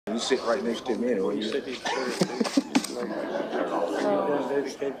You sit right next to me anyway. You sit each other too. Done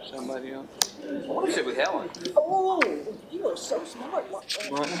dedicated to somebody else. I want to sit with Helen. Oh, you are so smart.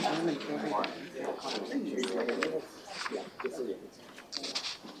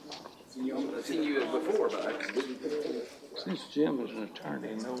 I've seen you before, but Since Jim is an attorney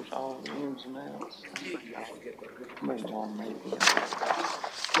and knows all the ins and outs, maybe one maybe.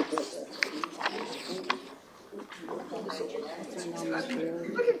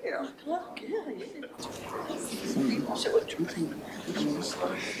 look at him.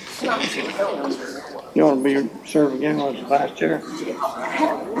 You want to be serve again as vice chair?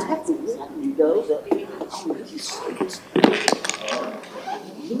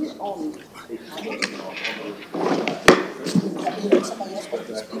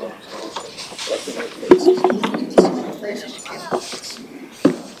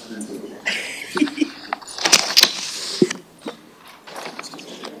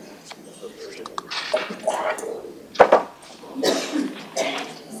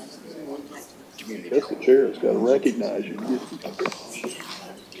 That's the chair. It's got to recognize you.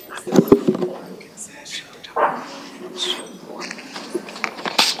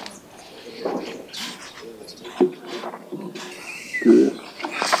 Good.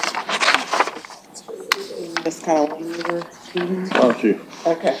 Just kind of linger. Aren't you?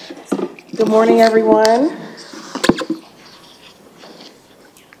 Okay. Good morning, everyone.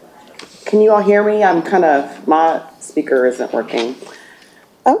 Can you all hear me? My speaker isn't working.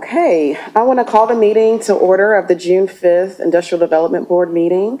 Okay, I want to call the meeting to order of the June 5th Industrial Development Board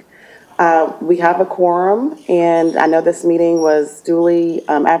meeting. We have a quorum, and I know this meeting was duly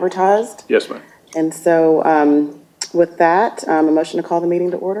advertised. Yes, ma'am. And so with that, a motion to call the meeting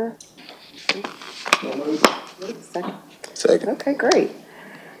to order? Second. Okay, great.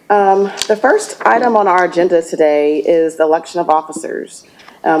 The first item on our agenda today is the election of officers.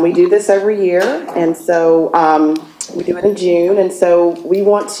 We do this every year, and so we do it in June, and so we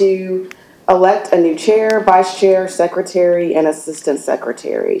want to elect a new chair, vice chair, secretary, and assistant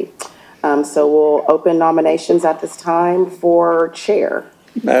secretary. So we'll open nominations at this time for chair.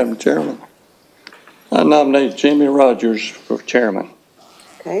 Madam Chairman, I nominate Jimmy Rogers for chairman.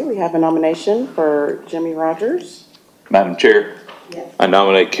 Okay, we have a nomination for Jimmy Rogers. Madam Chair, Yes. I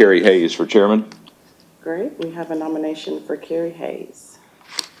nominate Kerry Hayes for chairman. Great, we have a nomination for Kerry Hayes.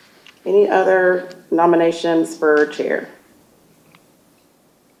 Any other nominations for chair?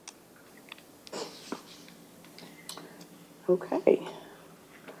 Okay.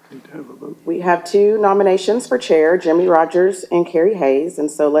 Need to have a vote. We have two nominations for chair, Jimmy Rogers and Kerry Hayes, and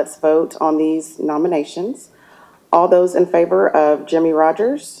so let's vote on these nominations. All those in favor of Jimmy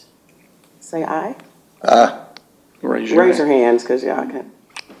Rogers, say aye. Aye. Raise Your hands, because y'all can.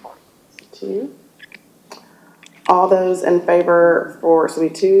 Two. All those in favor for, so we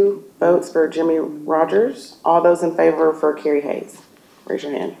have two votes for Jimmy Rogers. All those in favor for Kerry Hayes, raise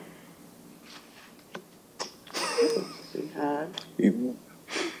your hand. We have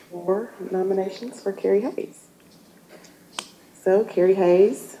four nominations for Kerry Hayes. So Kerry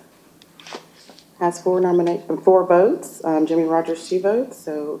Hayes has four votes. Jimmy Rogers, 2 votes.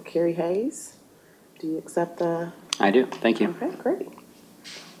 So Kerry Hayes, do you accept the? I do, thank you. Okay, great.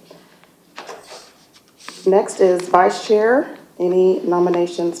 Next is vice chair. Any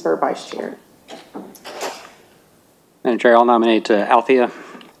nominations for vice chair? Madam Chair, I'll nominate Althea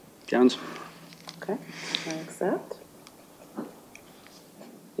Jones. Okay, I accept.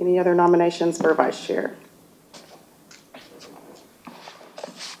 Any other nominations for vice chair?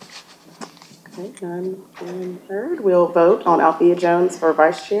 Okay, none being heard. We'll vote on Althea Jones for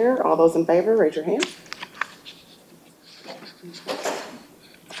vice chair. All those in favor, raise your hand.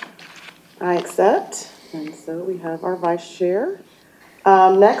 I accept. And so we have our vice chair.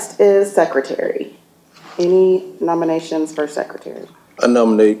 Next is secretary. Any nominations for secretary? I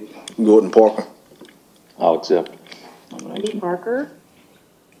nominate Gordon Parker. I'll accept. Gordon Parker.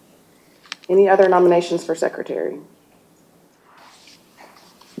 Any other nominations for secretary?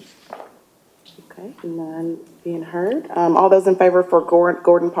 Okay, none being heard. All those in favor for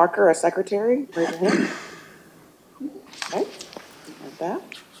Gordon Parker as secretary, raise your hand. Okay, like that.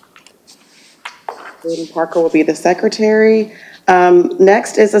 Gordon Parker will be the secretary.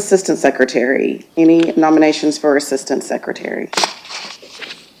 Next is assistant secretary. Any nominations for assistant secretary?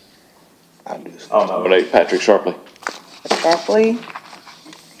 I'll nominate Patrick Sharpley. Sharpley.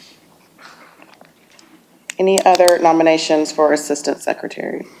 Any other nominations for assistant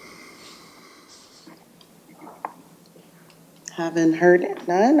secretary? Haven't heard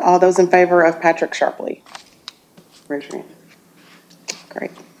none. All those in favor of Patrick Sharpley? Raise your hand.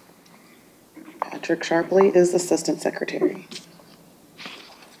 Great. Patrick Sharpley is assistant secretary.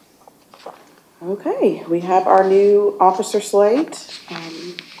 Okay, we have our new officer slate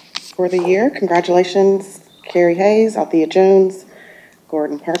for the year. Congratulations, Carrie Hayes, Althea Jones,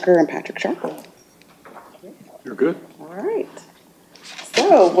 Gordon Parker, and Patrick Sharple. You're good. All right.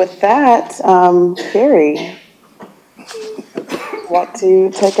 So with that, Carrie, want to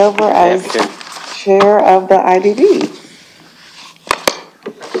take over as chair of the IBB?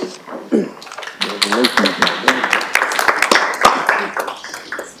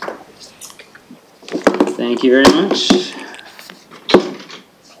 Thank you very much.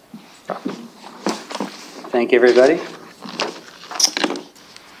 Thank you, everybody.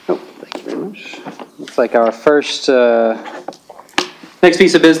 Oh, thank you very much. Looks like our first, next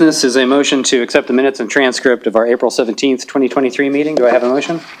piece of business is a motion to accept the minutes and transcript of our April 17th, 2023 meeting. Do I have a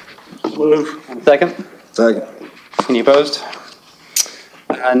motion? Move. Second? Second. Any opposed?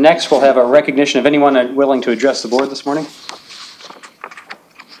 Next, we'll have a recognition of anyone willing to address the board this morning.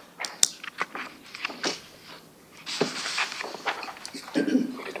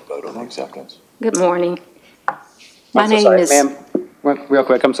 Vote on acceptance. Good morning. My I'm so name sorry, is, ma'am, real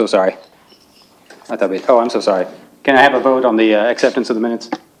quick, I'm so sorry. I'm so sorry. Can I have a vote on the acceptance of the minutes?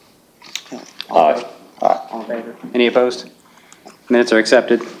 Aye. All in favor? Any opposed? Minutes are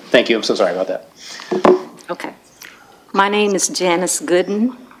accepted. Thank you, I'm so sorry about that. okay. My name is Janice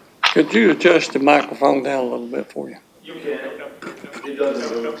Gooden. Could you adjust the microphone down a little bit for you? It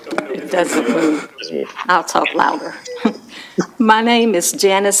doesn't move. I'll talk louder. My name is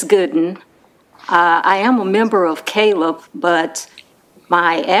Janice Gooden. I am a member of Caleb, but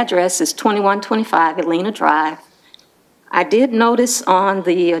my address is 2125 Elena Drive. I did notice on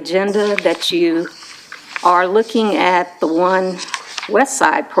the agenda that you are looking at the One West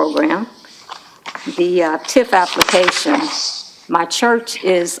Side program, the TIF application. My church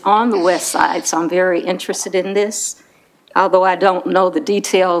is on the west side, so I'm very interested in this. Although I don't know the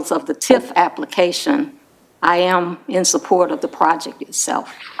details of the TIF application, I am in support of the project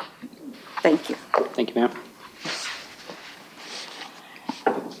itself. Thank you. Thank you, ma'am.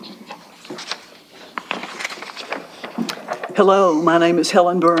 Hello, my name is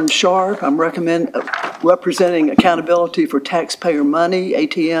Helen Burns Sharp. I'm representing Accountability for Taxpayer Money.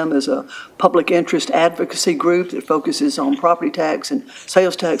 ATM is a public interest advocacy group that focuses on property tax and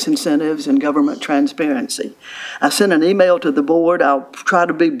sales tax incentives and government transparency. I sent an email to the board. I'll try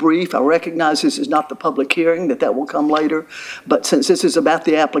to be brief. I recognize this is not the public hearing, that will come later. But since this is about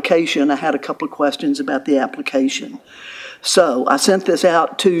the application, I had a couple of questions about the application. So I sent this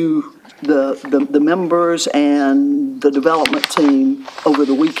out to the members and the development team over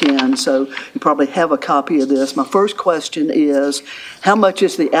the weekend, so you probably have a copy of this. My first question is, how much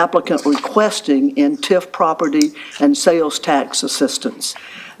is the applicant requesting in TIF property and sales tax assistance?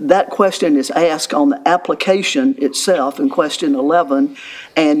 That question is asked on the application itself in question 11,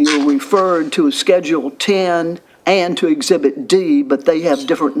 and you're referred to Schedule 10 and to Exhibit D, but they have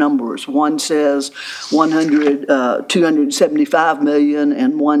different numbers. One says 275 million,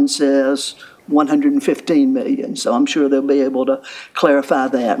 and one says 115 million. So I'm sure they'll be able to clarify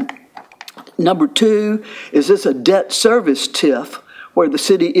that. Number two, is this a debt service TIF where the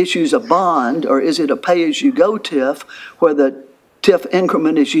city issues a bond, or is it a pay-as-you-go TIF where the TIF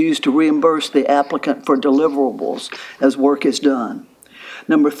increment is used to reimburse the applicant for deliverables as work is done?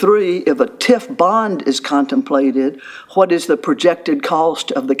 Number three, if a TIF bond is contemplated, what is the projected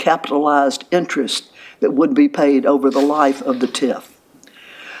cost of the capitalized interest that would be paid over the life of the TIF?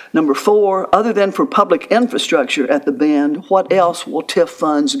 Number four, other than for public infrastructure at the Bend, what else will TIF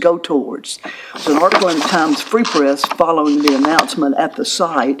funds go towards? There's an article in the Times Free Press following the announcement at the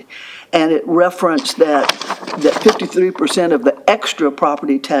site, and it referenced that 53% of the extra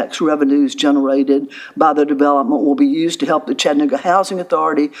property tax revenues generated by the development will be used to help the Chattanooga Housing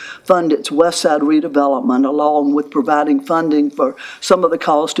Authority fund its West Side redevelopment, along with providing funding for some of the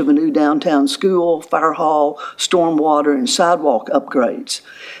cost of a new downtown school, fire hall, stormwater, and sidewalk upgrades.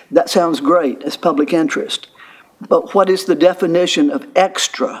 That sounds great as public interest, but what is the definition of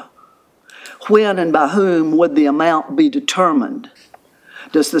extra? When and by whom would the amount be determined?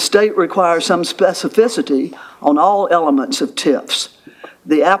 Does the state require some specificity on all elements of TIFs?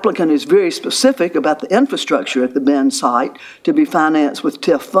 The applicant is very specific about the infrastructure at the Bend site to be financed with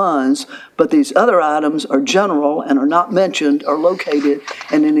TIF funds, but these other items are general and are not mentioned or located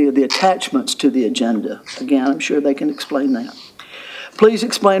in any of the attachments to the agenda. Again, I'm sure they can explain that. Please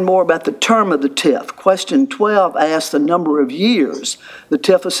explain more about the term of the TIF. Question 12 asks the number of years the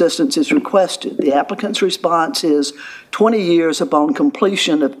TIF assistance is requested. The applicant's response is 20 years upon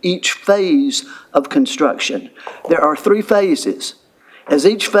completion of each phase of construction. There are 3 phases. As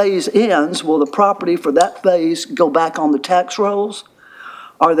each phase ends, will the property for that phase go back on the tax rolls?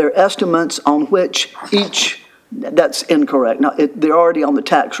 are there estimates on which each, that's incorrect. Now, they're already on the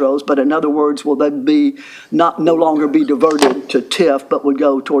tax rolls, but in other words, will they be no longer be diverted to TIF, but would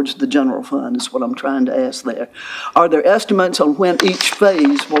go towards the general fund, is what I'm trying to ask there. Are there estimates on when each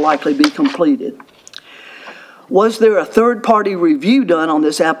phase will likely be completed? Was there a third-party review done on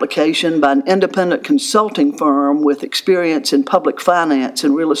this application by an independent consulting firm with experience in public finance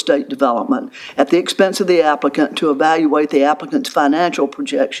and real estate development at the expense of the applicant to evaluate the applicant's financial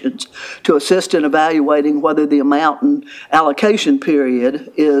projections to assist in evaluating whether the amount and allocation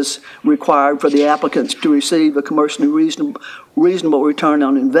period is required for the applicants to receive a commercially reasonable return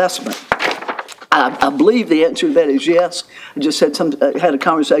on investment? I believe the answer to that is yes. I just had a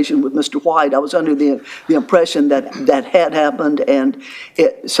conversation with Mr. White. I was under the impression that that had happened, and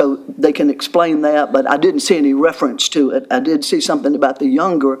so they can explain that, but I didn't see any reference to it. I did see something about the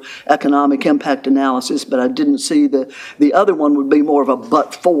younger economic impact analysis, but I didn't see the other one would be more of a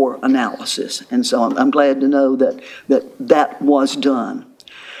but-for analysis. And so I'm glad to know that was done.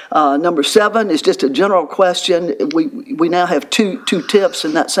 Number 7 is just a general question. We now have two TIFs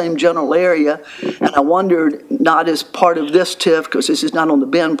in that same general area, and I wondered, not as part of this TIF, because this is not on the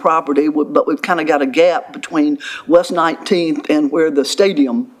Bend property, but we've kind of got a gap between West 19th and where the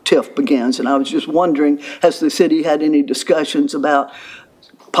stadium TIF begins, and I was just wondering, has the city had any discussions about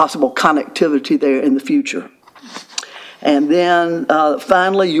possible connectivity there in the future? And then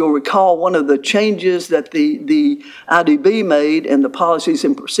finally, you'll recall one of the changes that the IDB made in the policies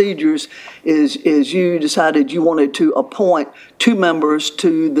and procedures is you decided you wanted to appoint 2 members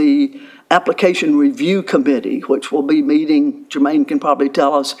to the application review committee, which will be meeting, Jermaine can probably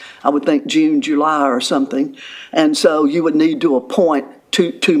tell us, I would think June, July or something. And so you would need to appoint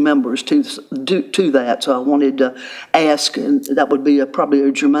two members to that. So I wanted to ask, and that would be probably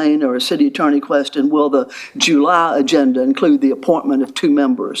a Jermaine or a city attorney question, will the July agenda include the appointment of 2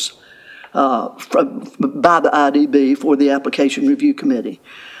 members by the IDB for the application review committee?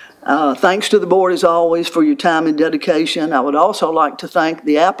 Thanks to the board, as always, for your time and dedication. I would also like to thank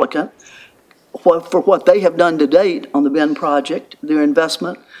the applicant for what they have done to date on the Bend project, their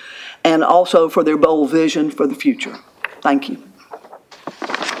investment, and also for their bold vision for the future. Thank you.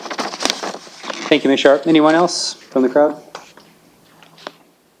 Thank you, Ms. Sharp. Anyone else from the crowd?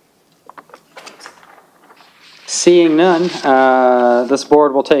 Seeing none, this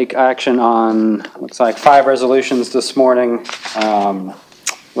board will take action on, looks like 5 resolutions this morning.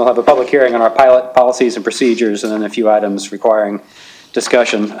 We'll have a public hearing on our pilot policies and procedures, and then a few items requiring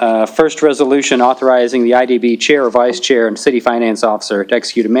discussion. First resolution authorizing the IDB chair or vice chair and city finance officer to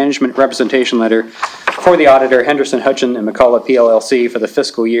execute a management representation letter for the auditor Henderson, Hutchin, and McCullough PLLC for the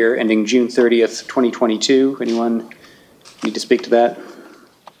fiscal year ending June 30th, 2022. Anyone need to speak to that?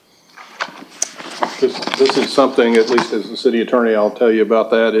 This is something, at least as the city attorney, I'll tell you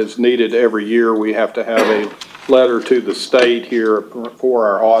about that, is needed every year. We have to have a letter to the state here for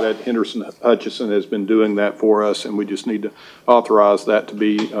our audit. Henderson Hutchison has been doing that for us, and we just need to authorize that to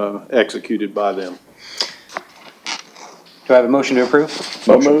be executed by them. Do I have a motion to approve?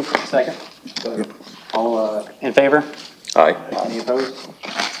 Motion. Second. All in favor? Aye. Any opposed?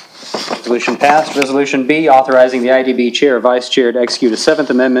 Resolution passed. Resolution B, authorizing the IDB chair or vice chair to execute a 7th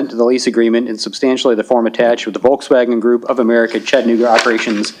amendment to the lease agreement in substantially the form attached with the Volkswagen Group of America Chattanooga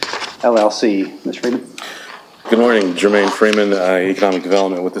Operations, LLC. Mr. Freeman? Good morning, Jermaine Freeman, Economic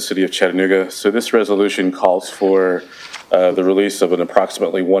Development with the City of Chattanooga. So this resolution calls for the release of an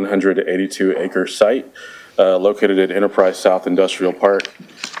approximately 182-acre site located at Enterprise South Industrial Park.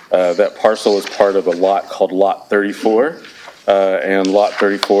 That parcel is part of a lot called Lot 34. And Lot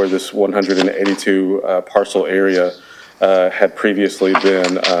 34, this 182 parcel area, had previously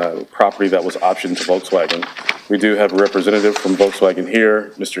been property that was optioned to Volkswagen. We do have a representative from Volkswagen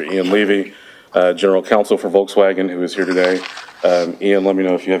here, Mr. Ian Levy, General Counsel for Volkswagen, who is here today. Ian, let me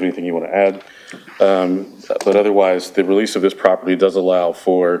know if you have anything you want to add. But otherwise, the release of this property does allow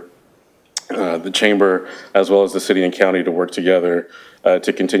for the chamber as well as the city and county to work together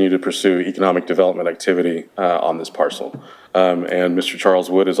to continue to pursue economic development activity on this parcel. And Mr. Charles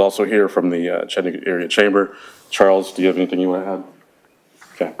Wood is also here from the Chattanooga Area Chamber. Charles, do you have anything you want to add?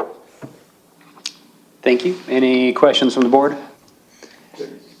 Okay. Thank you. Any questions from the board?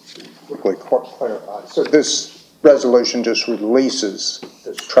 Quickly clarify. So this resolution just releases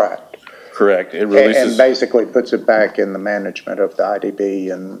this tract? Correct. It releases and basically puts it back in the management of the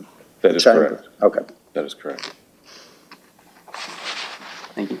IDB and that is correct. Okay. That is correct.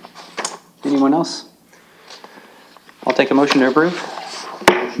 Thank you. Anyone else? I'll take a motion to approve.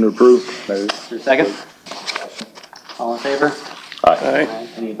 Motion to approve. Second. All in favor? Aye.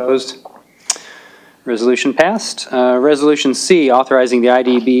 Any opposed? Resolution passed. Resolution C, authorizing the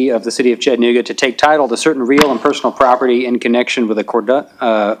IDB of the City of Chattanooga to take title to certain real and personal property in connection with a Cordza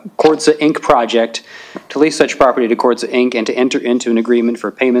Inc. project, to lease such property to Cordza Inc. and to enter into an agreement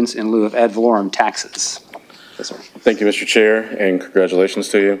for payments in lieu of ad valorem taxes. Yes, sir. Thank you, Mr. Chair, and congratulations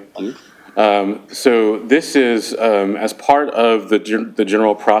to you. So this is as part of the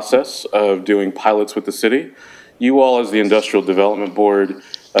general process of doing pilots with the city. You all, as the Industrial Development Board,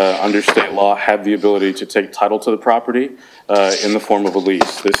 under state law, have the ability to take title to the property in the form of a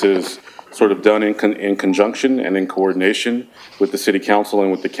lease. This is sort of done in conjunction and in coordination with the City Council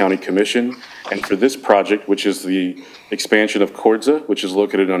and with the County Commission. And for this project, which is the expansion of Cordza, which is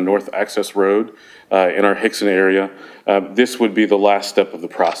located on North Access Road in our Hickson area, this would be the last step of the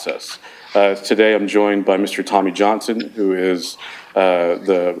process. Today, I'm joined by Mr. Tommy Johnson, who is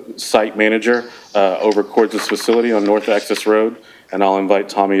the site manager over Cordza's facility on North Access Road, and I'll invite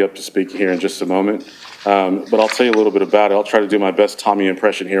Tommy up to speak here in just a moment. But I'll tell you a little bit about it. I'll try to do my best Tommy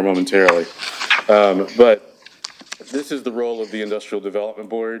impression here momentarily. But this is the role of the Industrial Development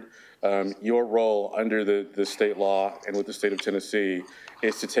Board. Your role under the state law and with the state of Tennessee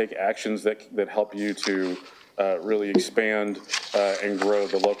is to take actions that help you to really expand and grow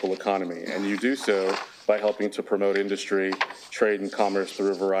the local economy. And you do so by helping to promote industry, trade, and commerce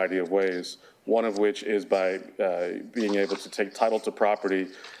through a variety of ways. One of which is by being able to take title to property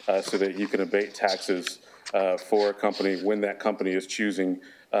so that you can abate taxes for a company when that company is choosing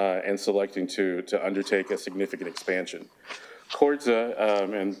and selecting to undertake a significant expansion. Cordza,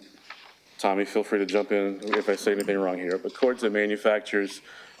 and Tommy, feel free to jump in if I say anything wrong here, but Cordza manufactures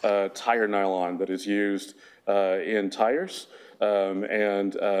tire nylon that is used in tires.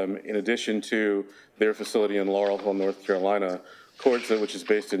 In addition to their facility in Laurel Hill, North Carolina, Cordza, which is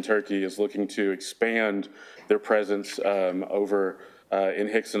based in Turkey, is looking to expand their presence over in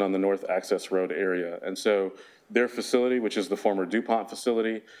Hickson on the North Access Road area. And so their facility, which is the former DuPont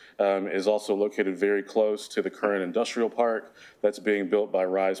facility, is also located very close to the current industrial park that's being built by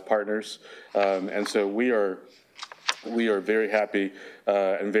Rise Partners. And so we are very happy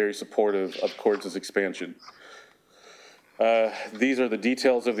and very supportive of Cordza's expansion. These are the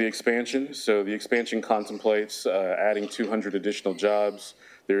details of the expansion. So the expansion contemplates adding 200 additional jobs.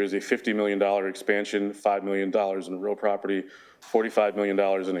 There is a $50 million expansion, $5 million in real property, $45 million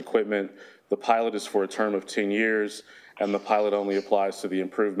in equipment. The pilot is for a term of 10 years, and the pilot only applies to the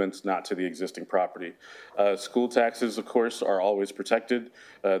improvements, not to the existing property. School taxes, of course, are always protected.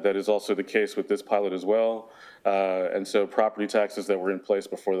 That is also the case with this pilot as well. And so property taxes that were in place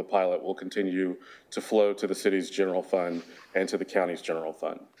before the pilot will continue to flow to the city's general fund and to the county's general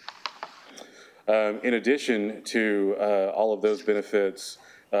fund. In addition to all of those benefits,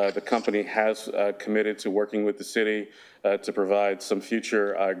 the company has committed to working with the city to provide some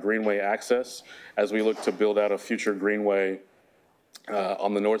future greenway access as we look to build out a future greenway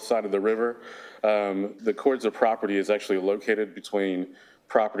on the north side of the river. The Cordza property is actually located between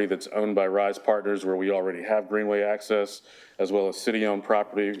property that's owned by Rise Partners, where we already have greenway access, as well as city-owned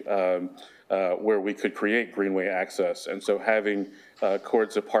property where we could create greenway access. And so having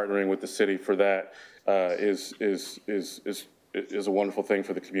Cordza partnering with the city for that is a wonderful thing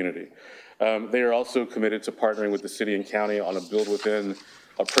for the community. They are also committed to partnering with the city and county on a Build Within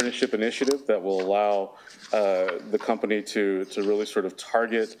apprenticeship initiative that will allow the company to really sort of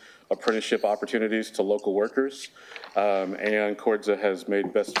target apprenticeship opportunities to local workers. And Cordza has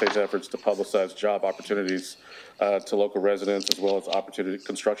made best faith efforts to publicize job opportunities to local residents, as well as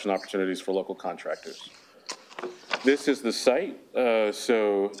construction opportunities for local contractors. This is the site.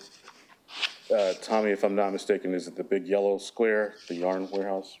 Tommy, if I'm not mistaken, is it the big yellow square, the yarn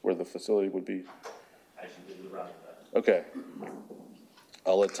warehouse, where the facility would be? Okay.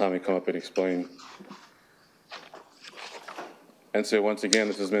 I'll let Tommy come up and explain. And so once again,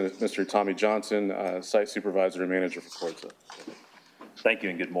 this is Mr. Tommy Johnson, Site Supervisor and Manager for Cordza. Thank you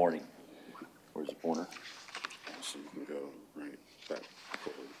and good morning. Where's the pointer? So you can go right back.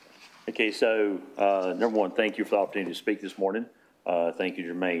 Okay, so number one, thank you for the opportunity to speak this morning. Thank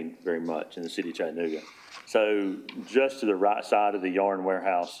you, Jermaine, very much, in the city of Chattanooga. So just to the right side of the yarn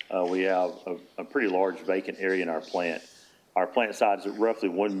warehouse, we have a pretty large vacant area in our plant. Our plant size is roughly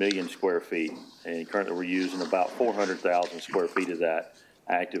 1 million square feet, and currently we're using about 400,000 square feet of that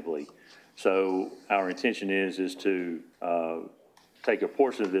actively. So our intention is to take a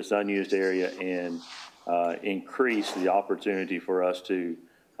portion of this unused area and increase the opportunity for us to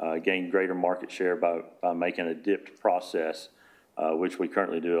gain greater market share by making a dipped process, which we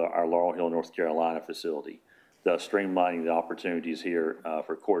currently do at our Laurel Hill, North Carolina facility, thus streamlining the opportunities here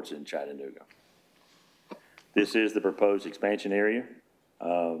for Cordza in Chattanooga. This is the proposed expansion area.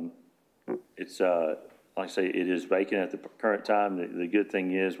 it's, like I say, it is vacant at the current time. The good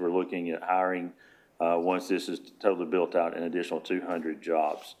thing is we're looking at hiring, once this is totally built out, an additional 200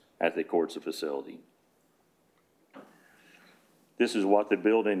 jobs at the courts facility. This is what the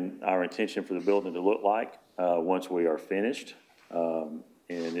building, our intention for the building to look like, once we are finished. The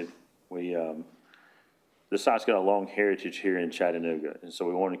site's got a long heritage here in Chattanooga, and so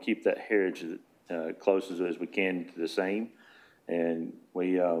we want to keep that heritage close as we can to the same. And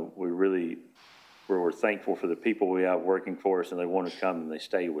we're thankful for the people we have working for us, and they want to come and they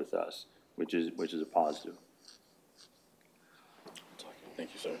stay with us, which is a positive. Thank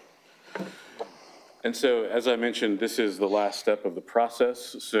you, sir. And so, as I mentioned, this is the last step of the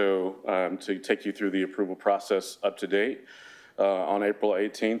process. So to take you through the approval process up to date, on April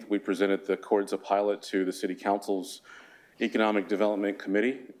 18th, we presented the Chords of Pilot to the City Council's Economic Development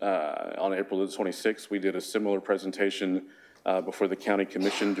Committee. On April the 26th, we did a similar presentation before the County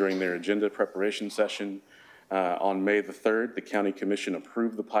Commission during their agenda preparation session. On May the 3rd, the County Commission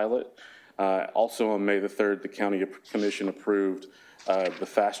approved the pilot. Also on May the 3rd, the County Commission approved the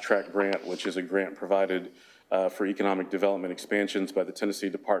Fast Track Grant, which is a grant provided for economic development expansions by the Tennessee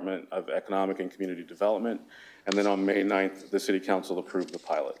Department of Economic and Community Development. And then on May 9th, the City Council approved the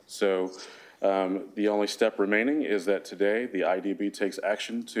pilot. So the only step remaining is that today the IDB takes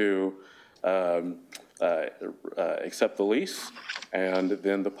action to accept the lease, and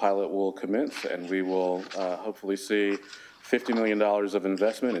then the pilot will commence, and we will hopefully see $50 million of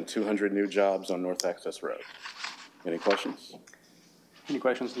investment and 200 new jobs on North Access Road. Any questions? Any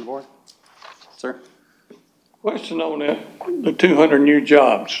questions from the board? Sir? Question on the 200 new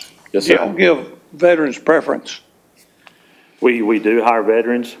jobs. Yes, sir. Y'all give veterans preference? We do hire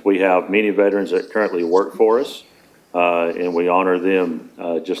veterans. We have many veterans that currently work for us, and we honor them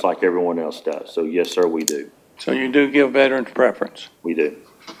just like everyone else does. So yes, sir, we do. So you do give veterans preference? We do.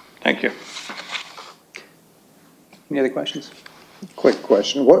 Thank you. Any other questions? Quick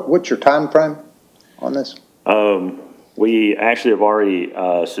question. What's your time frame on this? We actually have already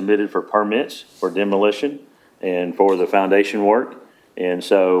submitted for permits for demolition and for the foundation work. And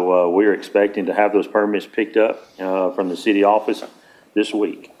so we're expecting to have those permits picked up from the city office this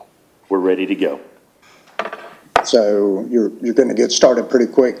week. We're ready to go. So you're going to get started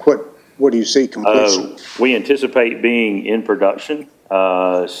pretty quick. What do you see completion? We anticipate being in production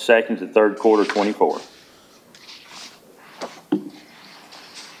second to third quarter 24.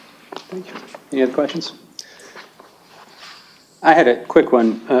 Any other questions? I had a quick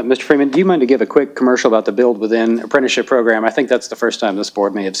one. Mr. Freeman, do you mind to give a quick commercial about the Build Within apprenticeship program? I think that's the first time this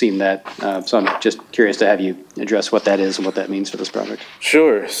board may have seen that. So I'm just curious to have you address what that is and what that means for this project.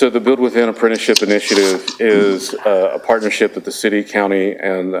 Sure. So the Build Within Apprenticeship Initiative is a partnership that the city, county,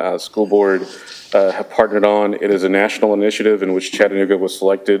 and school board have partnered on. It is a national initiative in which Chattanooga was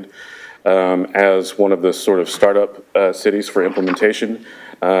selected as one of the sort of startup cities for implementation.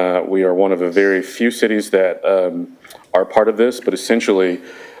 We are one of a very few cities that are part of this, but essentially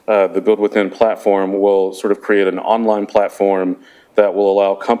the Build Within platform will sort of create an online platform that will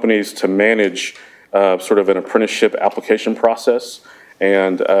allow companies to manage sort of an apprenticeship application process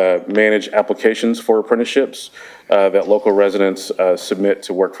and manage applications for apprenticeships that local residents submit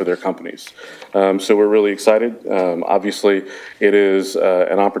to work for their companies. So we're really excited. Obviously, it is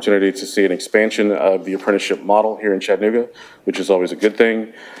an opportunity to see an expansion of the apprenticeship model here in Chattanooga, which is always a good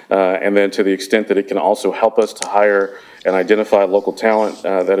thing. And then to the extent that it can also help us to hire and identify local talent,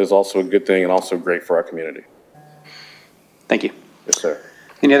 that is also a good thing and also great for our community. Thank you. Yes, sir.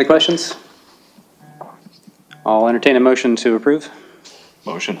 Any other questions? I'll entertain a motion to approve.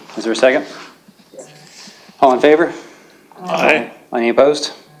 Motion. Is there a second? All in favor? Aye. Any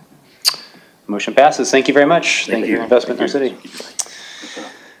opposed? Motion passes. Thank you very much. Thank you for your investment in our city.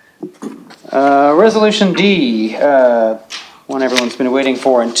 Resolution D, one everyone's been waiting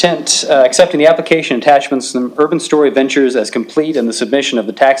for, intent, accepting the application attachments from Urban Story Ventures as complete and the submission of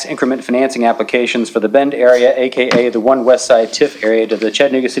the tax increment financing applications for the Bend area, AKA the One West Side TIF area, to the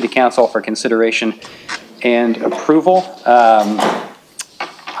Chattanooga City Council for consideration and approval.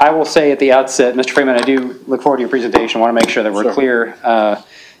 I will say at the outset, Mr. Freeman, I do look forward to your presentation. I want to make sure that we're clear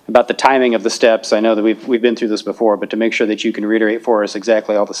about the timing of the steps. I know that we've been through this before, but to make sure that you can reiterate for us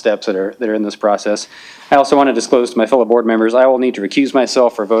exactly all the steps that are in this process. I also want to disclose to my fellow board members, I will need to recuse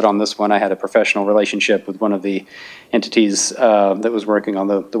myself or vote on this one. I had a professional relationship with one of the entities that was working on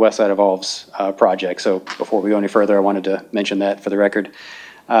the West Side Evolves project. So before we go any further, I wanted to mention that for the record.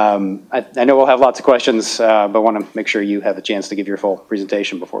 I know we'll have lots of questions, but want to make sure you have a chance to give your full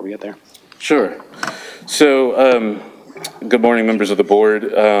presentation before we get there. Sure. So, good morning, members of the board.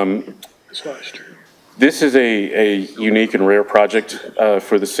 This is a unique and rare project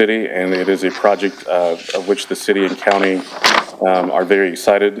for the city, and it is a project of which the city and county are very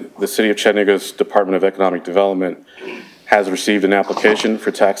excited. The City of Chattanooga's Department of Economic Development has received an application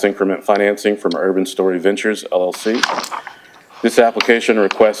for tax increment financing from Urban Story Ventures, LLC. This application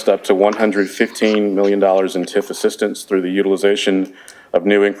requests up to $115 million in TIF assistance through the utilization of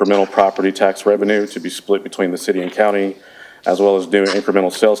new incremental property tax revenue to be split between the city and county, as well as new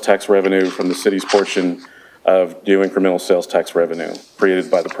incremental sales tax revenue from the city's portion of new incremental sales tax revenue created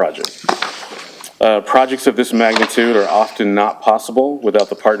by the project. Projects of this magnitude are often not possible without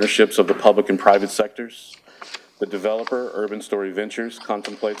the partnerships of the public and private sectors. The developer, Urban Story Ventures,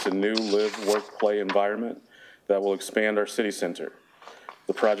 contemplates a new live, work, play environment that will expand our city center.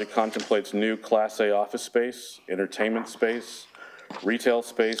 The project contemplates new Class A office space, entertainment space, retail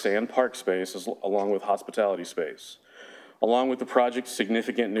space, and park space, along with hospitality space. Along with the project,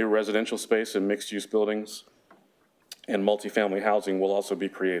 significant new residential space and mixed-use buildings and multifamily housing will also be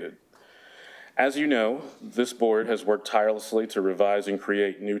created. As you know, this board has worked tirelessly to revise and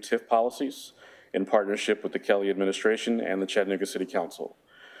create new TIF policies in partnership with the Kelly administration and the Chattanooga City Council.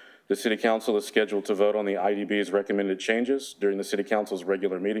 The City Council is scheduled to vote on the IDB's recommended changes during the City Council's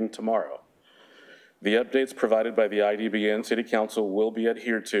regular meeting tomorrow. The updates provided by the IDB and City Council will be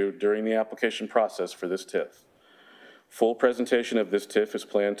adhered to during the application process for this TIF. Full presentation of this TIF is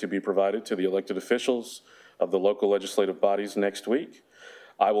planned to be provided to the elected officials of the local legislative bodies next week.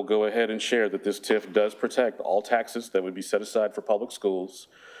 I will go ahead and share that this TIF does protect all taxes that would be set aside for public schools,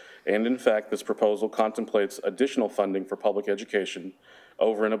 and in fact, this proposal contemplates additional funding for public education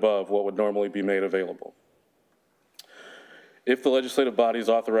over and above what would normally be made available. If the legislative bodies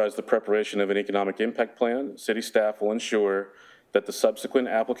authorize the preparation of an economic impact plan, city staff will ensure that the subsequent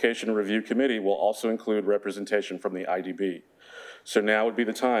application review committee will also include representation from the IDB. So now would be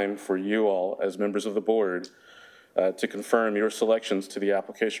the time for you all, as members of the board, to confirm your selections to the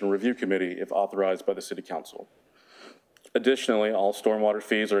application review committee if authorized by the City Council. Additionally, all stormwater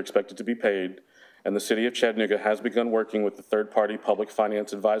fees are expected to be paid, and the City of Chattanooga has begun working with the third-party public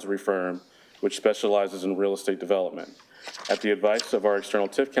finance advisory firm, which specializes in real estate development. At the advice of our external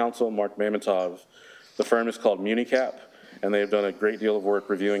TIF counsel, Mark Mametov, the firm is called MuniCap, and they have done a great deal of work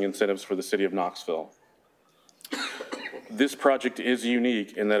reviewing incentives for the city of Knoxville. This project is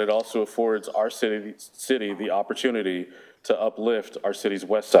unique in that it also affords our city the opportunity to uplift our city's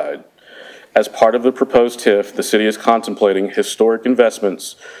west side. As part of the proposed TIF, the city is contemplating historic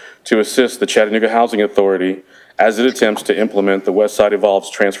investments to assist the Chattanooga Housing Authority as it attempts to implement the West Side Evolves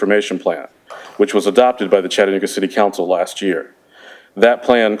Transformation Plan, which was adopted by the Chattanooga City Council last year. That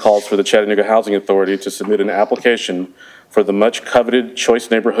plan calls for the Chattanooga Housing Authority to submit an application for the much coveted Choice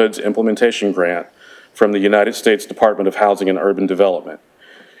Neighborhoods Implementation Grant from the United States Department of Housing and Urban Development.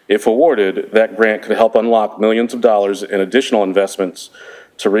 If awarded, that grant could help unlock millions of dollars in additional investments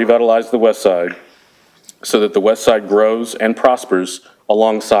to revitalize the West Side so that the West Side grows and prospers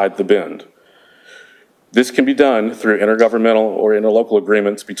alongside the Bend. This can be done through intergovernmental or interlocal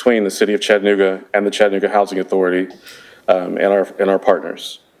agreements between the City of Chattanooga and the Chattanooga Housing Authority and our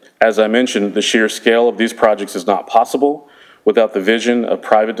partners. As I mentioned, the sheer scale of these projects is not possible without the vision of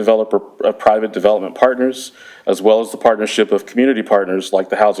private development partners, as well as the partnership of community partners like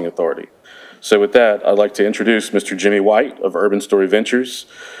the Housing Authority. So with that, I'd like to introduce Mr. Jimmy White of Urban Story Ventures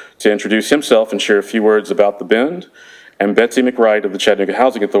to introduce himself and share a few words about the Bend, and Betsy McWright of the Chattanooga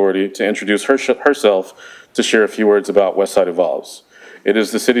Housing Authority to introduce herself to share a few words about West Side Evolves. It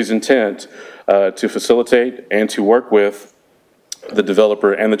is the city's intent to facilitate and to work with the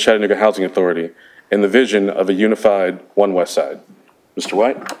developer and the Chattanooga Housing Authority in the vision of a unified One West Side. Mr.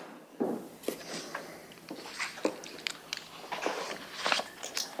 White?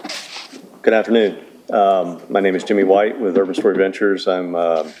 Good afternoon. My name is Jimmy White with Urban Story Ventures. I'm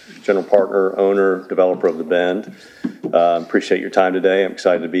general partner, owner, developer of the Bend. Appreciate your time today. I'm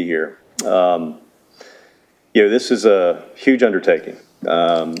excited to be here. This is a huge undertaking,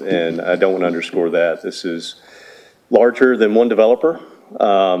 and I don't want to underscore that. This is larger than one developer.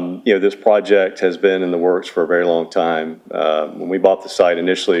 This project has been in the works for a very long time. When we bought the site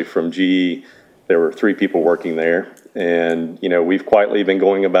initially from GE, there were 3 people working there. And, we've quietly been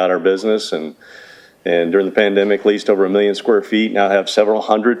going about our business and during the pandemic leased over 1 million square feet, now have several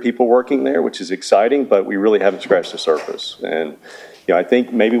hundred people working there, which is exciting, but we really haven't scratched the surface. And, I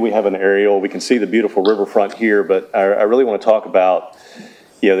think maybe we have an aerial, we can see the beautiful riverfront here, but I really want to talk about,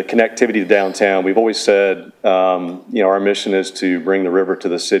 the connectivity to downtown. We've always said, our mission is to bring the river to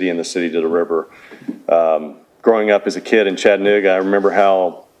the city and the city to the river. Growing up as a kid in Chattanooga, I remember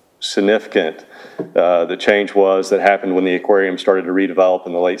how significant the change was that happened when the aquarium started to redevelop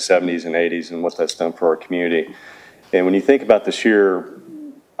in the late 70s and 80s and what that's done for our community. And when you think about the sheer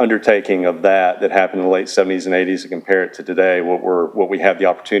undertaking of that happened in the late 70s and 80s and compare it to today, what we have the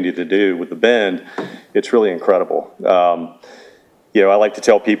opportunity to do with the Bend, it's really incredible. You know, I like to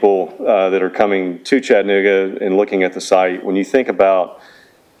tell people that are coming to Chattanooga and looking at the site, when you think about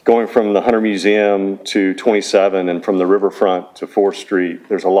going from the Hunter Museum to 27 and from the riverfront to 4th Street,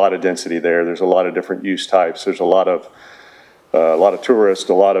 there's a lot of density there. There's a lot of different use types. There's a lot of tourists,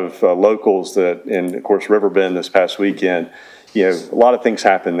 a lot of locals that, and of course Riverbend this past weekend, you know, a lot of things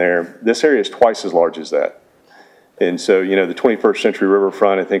happen there. This area is twice as large as that. And so, you know, the 21st Century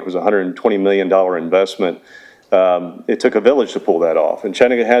Riverfront, I think, was a $120 million investment. It took a village to pull that off. And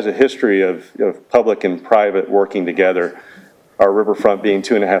Chattanooga has a history of public and private working together. Our riverfront being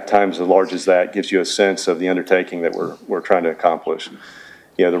 2.5 times as large as that gives you a sense of the undertaking that we're trying to accomplish.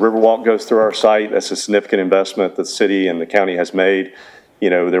 You know, the Riverwalk goes through our site. That's a significant investment that the city and the county has made. You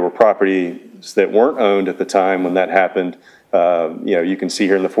know, there were properties that weren't owned at the time when that happened. You know, you can see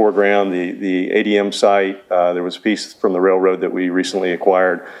here in the foreground the ADM site. There was a piece from the railroad that we recently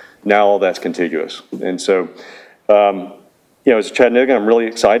acquired. Now all that's contiguous. And so, you know, as Chattanooga, I'm really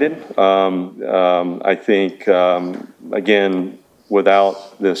excited. I think, again,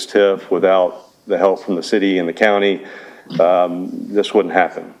 without this TIF, without the help from the city and the county, this wouldn't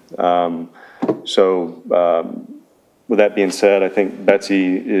happen. With that being said, I think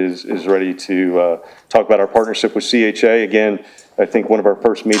Betsy is ready to talk about our partnership with CHA. Again, I think one of our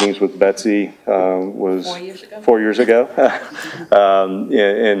first meetings with Betsy was 4 years ago.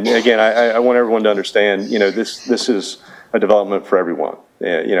 And again, I want everyone to understand, you know, this is a development for everyone.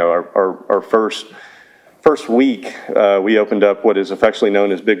 You know, our first week, we opened up what is affectionately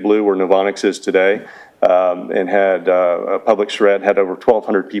known as Big Blue, where Novonix is today, and had a public shred, had over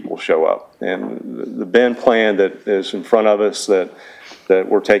 1,200 people show up. And the Bend plan that is in front of us that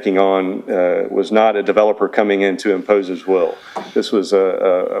we're taking on was not a developer coming in to impose his will. This was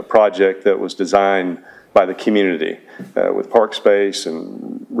a project that was designed by the community with park space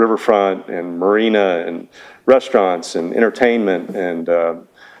and riverfront and marina and restaurants and entertainment. And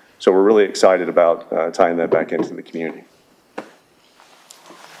so we're really excited about tying that back into the community.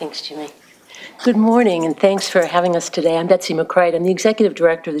 Thanks, Jimmy. Good morning, and thanks for having us today. I'm Betsy McCrite. I'm the Executive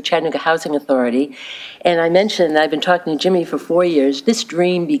Director of the Chattanooga Housing Authority. And I mentioned that I've been talking to Jimmy for 4 years. This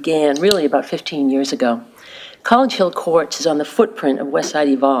dream began really about 15 years ago. College Hill Courts is on the footprint of Westside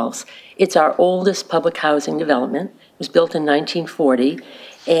Evolves. It's our oldest public housing development. It was built in 1940,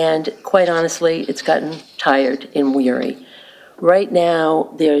 and quite honestly, it's gotten tired and weary. Right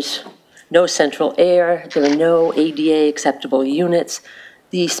now, there's no central air. There are no ADA acceptable units.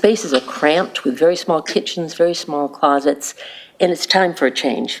 The spaces are cramped with very small kitchens, very small closets, and it's time for a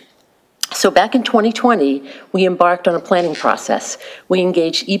change. So back in 2020, we embarked on a planning process. We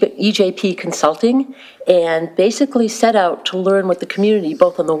engaged EJP Consulting and basically set out to learn what the community,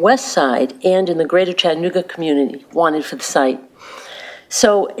 both on the west side and in the greater Chattanooga community, wanted for the site.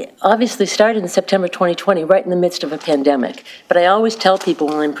 So obviously started in September 2020, right in the midst of a pandemic. But I always tell people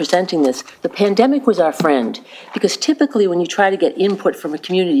when I'm presenting this, the pandemic was our friend. Because typically when you try to get input from a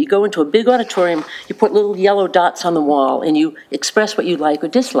community, you go into a big auditorium, you put little yellow dots on the wall, and you express what you like or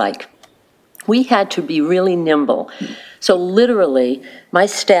dislike. We had to be really nimble. So literally, my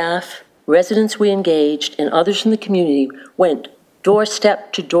staff, residents we engaged, and others in the community went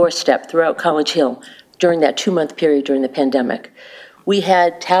doorstep to doorstep throughout College Hill during that 2-month period during the pandemic. We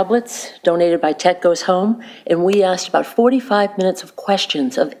had tablets donated by Tech Goes Home, and we asked about 45 minutes of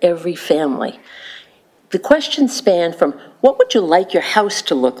questions of every family. The questions spanned from, what would you like your house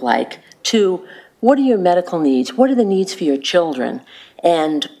to look like, to what are your medical needs, what are the needs for your children,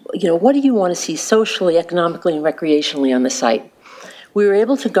 and you know, what do you want to see socially, economically, and recreationally on the site? We were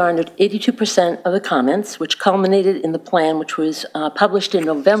able to garner 82% of the comments, which culminated in the plan, which was published in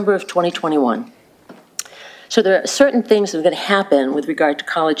November of 2021. So there are certain things that are going to happen with regard to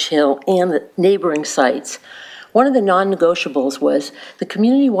College Hill and the neighboring sites. One of the non-negotiables was the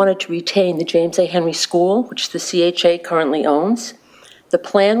community wanted to retain the James A. Henry School, which the CHA currently owns. The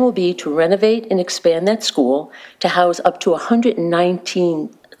plan will be to renovate and expand that school to house up to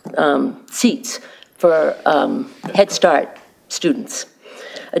 119 seats for Head Start students.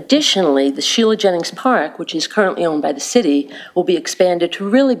 Additionally, the Sheila Jennings Park, which is currently owned by the city, will be expanded to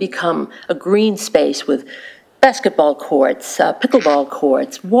really become a green space with basketball courts, pickleball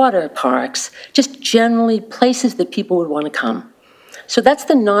courts, water parks, just generally places that people would want to come. So that's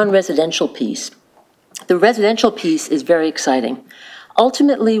the non-residential piece. The residential piece is very exciting.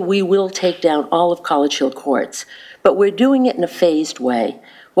 Ultimately, we will take down all of College Hill Courts, but we're doing it in a phased way.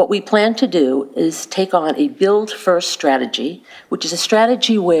 What we plan to do is take on a build-first strategy, which is a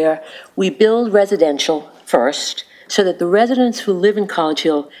strategy where we build residential first so that the residents who live in College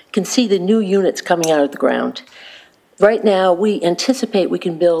Hill can see the new units coming out of the ground. Right now, we anticipate we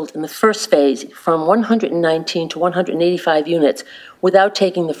can build in the first phase from 119 to 185 units without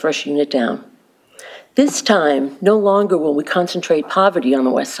taking the first unit down. This time, no longer will we concentrate poverty on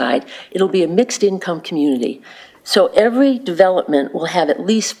the west side. It'll be a mixed income community. So every development will have at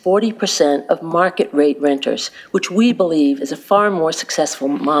least 40% of market rate renters, which we believe is a far more successful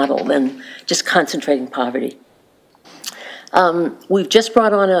model than just concentrating poverty. We've just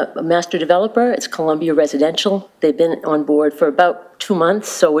brought on a master developer. It's Columbia Residential. They've been on board for about 2 months,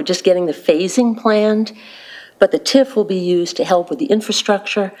 so we're just getting the phasing planned. But the TIF will be used to help with the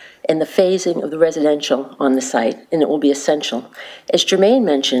infrastructure and the phasing of the residential on the site, and it will be essential. As Jermaine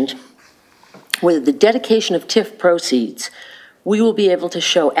mentioned, with the dedication of TIF proceeds, we will be able to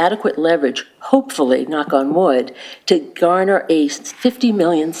show adequate leverage, hopefully, knock on wood, to garner a $50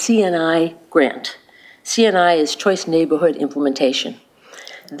 million CNI grant. CNI is Choice Neighborhood Implementation.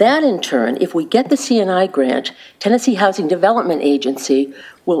 That, in turn, if we get the CNI grant, Tennessee Housing Development Agency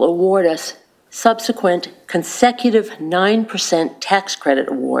will award us subsequent consecutive 9% tax credit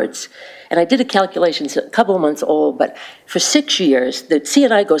awards. And I did a calculation, it's a couple of months old, but for 6 years, the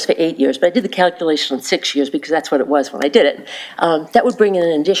CNI goes for 8 years, but I did the calculation on 6 years because that's what it was when I did it. That would bring in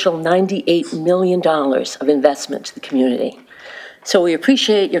an additional $98 million of investment to the community. So we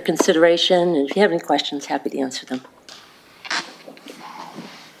appreciate your consideration, and if you have any questions, happy to answer them.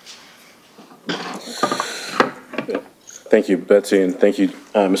 Thank you, Betsy, and thank you,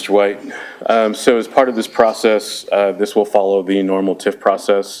 Mr. White. So as part of this process, this will follow the normal TIF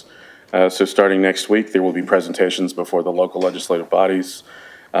process. So starting next week, there will be presentations before the local legislative bodies.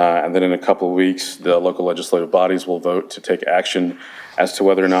 And then in a couple of weeks, the local legislative bodies will vote to take action as to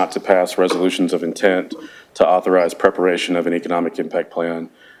whether or not to pass resolutions of intent to authorize preparation of an economic impact plan,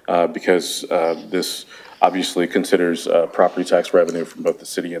 because this obviously considers property tax revenue from both the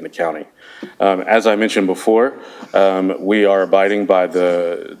city and the county. As I mentioned before, we are abiding by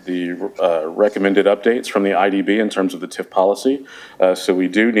the recommended updates from the IDB in terms of the TIF policy. So we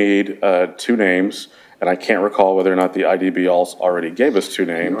do need 2 names, and I can't recall whether or not the IDB already gave us 2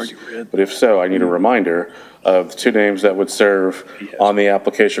 names, but if so, I need a reminder of the 2 names that would serve on the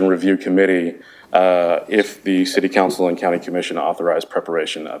application review committee if the City Council and County Commission authorize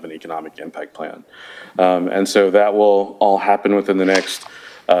preparation of an economic impact plan. And so that will all happen within the next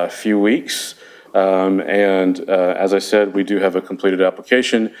few weeks. As I said, we do have a completed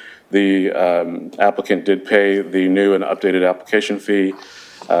application. The applicant did pay the new and updated application fee,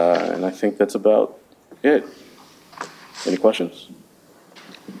 and I think that's about it. Any questions?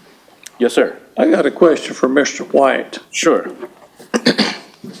 Yes, sir. I got a question for Mr. White. Sure.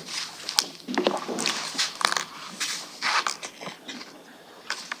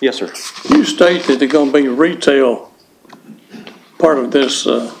 Yes, sir. You state that there's going to be a retail part of this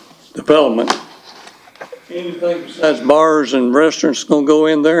development. Anything besides bars and restaurants going to go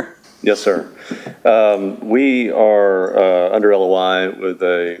in there? Yes, sir. We are under LOI with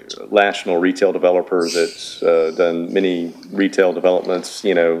a national retail developer that's done many retail developments,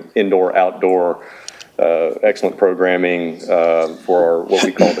 you know, indoor, outdoor, excellent programming for what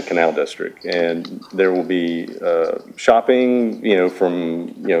we call the Canal District. And there will be shopping, you know,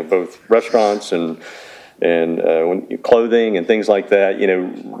 from, you know, both restaurants and clothing and things like that. You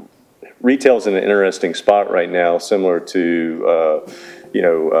know, retail's in an interesting spot right now, similar to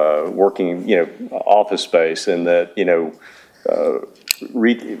working, you know, office space, and that, you know,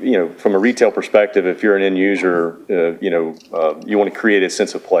 from a retail perspective, if you're an end user, you want to create a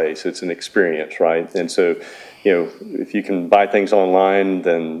sense of place. It's an experience, right? And so, you know, if you can buy things online,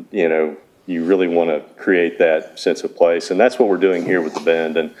 then, you know, you really want to create that sense of place. And that's what we're doing here with the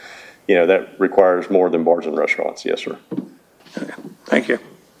Bend. And, you know, that requires more than bars and restaurants. Yes, sir. Okay. Thank you.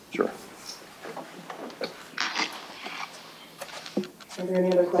 Sure. Are there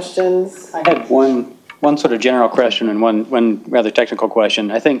any other questions? I had one sort of general question and one rather technical question.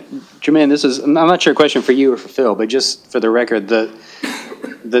 I think, Jermaine, this is, I'm not sure a question for you or for Phil, but just for the record, the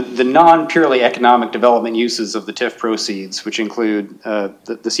non-purely economic development uses of the TIF proceeds, which include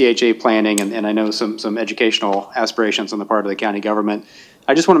the CHA planning and I know some educational aspirations on the part of the county government.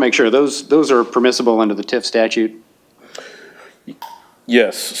 I just want to make sure those are permissible under the TIF statute.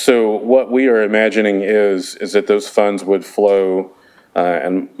 Yes. So what we are imagining is that those funds would flow,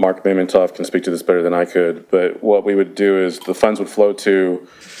 and Mark Mamentov can speak to this better than I could, but what we would do is the funds would flow to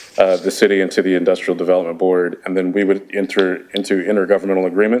the city and to the Industrial Development Board, and then we would enter into intergovernmental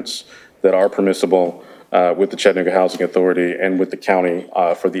agreements that are permissible with the Chattanooga Housing Authority and with the county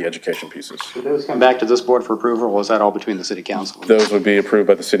for the education pieces. Do those come back to this board for approval, or is that all between the city council? Those would be approved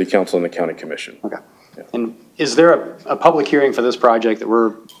by the city council and the county commission. Okay. And is there a public hearing for this project that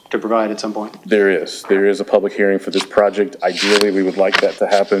we're to provide at some point? There is a public hearing for this project. Ideally, we would like that to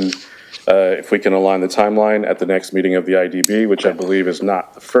happen if we can align the timeline at the next meeting of the IDB, which I believe is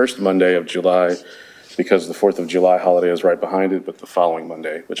not the first Monday of July, because the 4th of July holiday is right behind it, but the following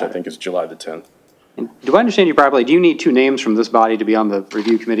Monday, which I think is July the 10th. And do I understand you properly? Do you need 2 names from this body to be on the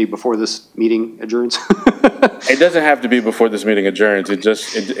review committee before this meeting adjourns? It doesn't have to be before this meeting adjourns. It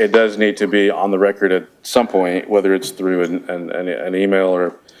does need to be on the record at some point, whether it's through an email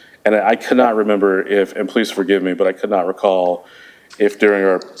or, and I could not remember if, and please forgive me, but I could not recall if during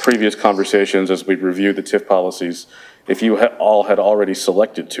our previous conversations as we reviewed the TIF policies, if you all had already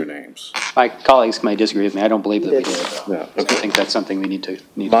selected 2 names. My colleagues may disagree with me. I don't believe that we did. Yeah. So I think that's something we need to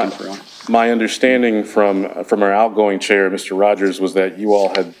confer on. My understanding from our outgoing chair, Mr. Rogers, was that you all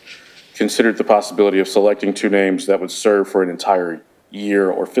had considered the possibility of selecting 2 names that would serve for an entire year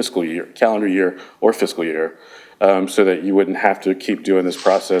or fiscal year, calendar year or fiscal year, so that you wouldn't have to keep doing this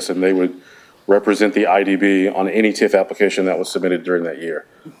process and they would represent the IDB on any TIF application that was submitted during that year.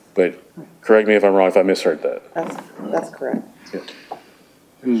 But correct me if I'm wrong if I misheard that. That's correct.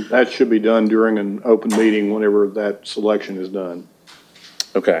 And that should be done during an open meeting whenever that selection is done.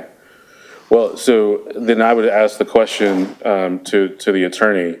 Okay. Well, so then I would ask the question to the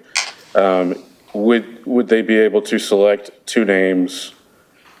attorney. Would they be able to select 2 names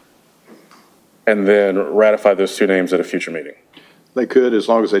and then ratify those 2 names at a future meeting? They could, as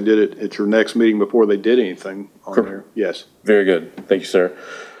long as they did it at your next meeting before they did anything on there. Yes. Very good. Thank you, sir.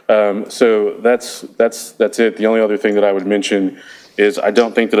 So that's it. The only other thing that I would mention is I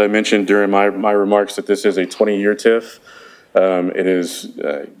don't think that I mentioned during my remarks that this is a 20-year TIF. It is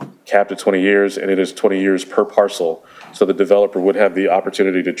capped at 20 years, and it is 20 years per parcel. So the developer would have the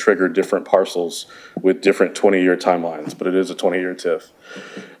opportunity to trigger different parcels with different 20-year timelines, but it is a 20-year TIF.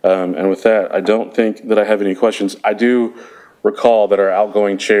 And with that, I don't think that I have any questions. I do recall that our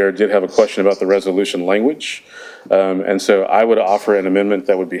outgoing chair did have a question about the resolution language. And so I would offer an amendment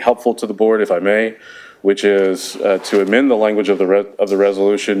that would be helpful to the board, if I may, which is to amend the language of the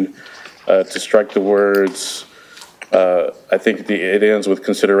resolution to strike the words, I think it ends with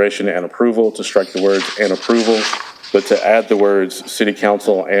consideration and approval, to strike the words and approval, but to add the words City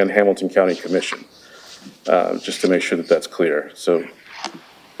Council and Hamilton County Commission, just to make sure that that's clear. So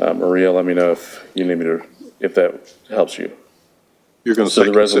Maria, let me know if you need me to, if that helps you. You're going to So say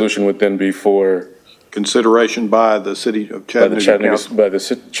the resolution would then be for consideration by the city of Chattanooga. by the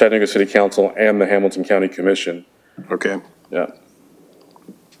Chattanooga City Council and the Hamilton County Commission. Okay. Yeah.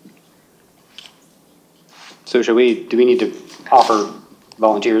 So do we need to offer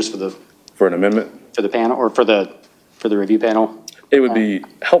volunteers for an amendment for the panel or for the review panel? It would be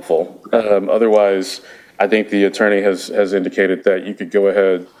helpful. Otherwise, I think the attorney has indicated that you could go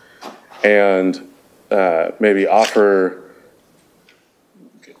ahead and maybe offer.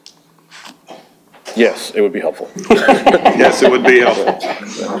 Yes, it would be helpful. Yes, it would be helpful.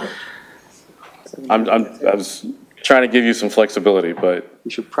 I was trying to give you some flexibility, but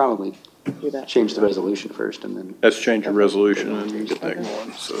we should probably change the resolution first and then. Let's change the resolution and get that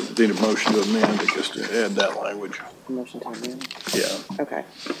going. So need a motion to amend it just to add that language. Motion to amend? Yeah. Okay.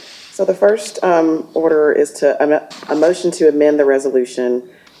 So the first order is a motion to amend the resolution.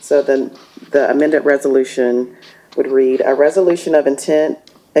 So then the amended resolution would read, a resolution of intent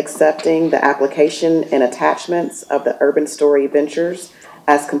accepting the application and attachments of the Urban Story Ventures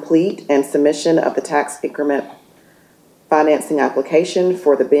as complete and submission of the tax increment financing application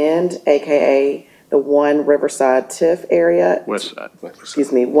for the Bend, AKA the One Riverside TIF area. West side.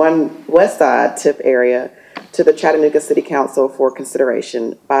 One West Side TIF area to the Chattanooga City Council for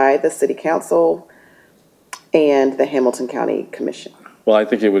consideration by the City Council and the Hamilton County Commission. well, I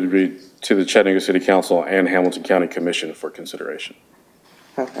think it would read to the Chattanooga City Council and Hamilton County Commission for consideration.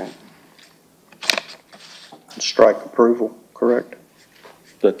 Okay. Strike approval, correct?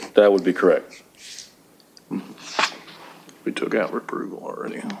 That would be correct. We took out approval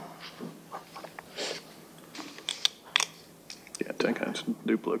already. Yeah, I think that's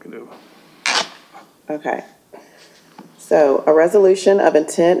duplicative. Okay. So a resolution of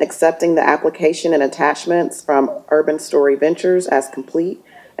intent accepting the application and attachments from Urban Story Ventures as complete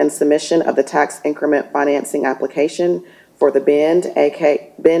and submission of the tax increment financing application for the Bend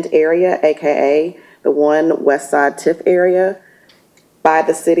area, AKA the One West Side TIF area by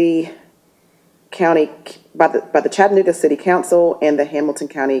the by the Chattanooga City Council and the Hamilton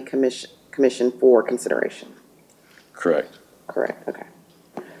County Commission for consideration. Correct. Correct, okay.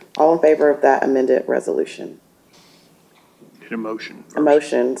 All in favor of that amended resolution? Need a motion. A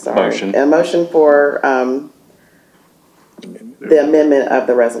motion, sorry. Motion. A motion for, the amendment of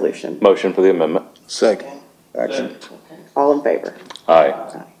the resolution. Motion for the amendment. Second. All in favor?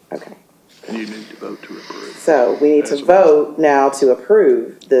 Aye. Okay. And you need to vote to approve. So we need to vote now to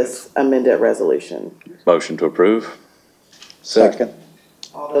approve this amended resolution. Motion to approve. Second.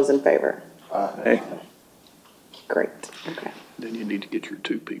 All those in favor? Aye. Great, okay. Then you need to get your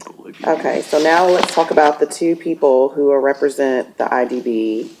two people. if you- Okay, so now let's talk about the two people who will represent the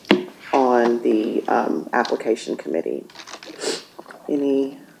IDB on the application committee.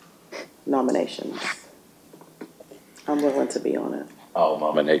 Any nominations? I'm willing to be on it. I'll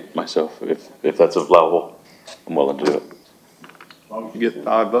nominate myself if that's allowable. I'm willing to do it. You get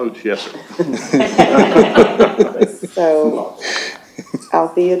 5 votes, yes, sir. So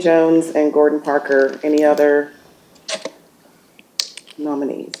Althea Jones and Gordon Parker, any other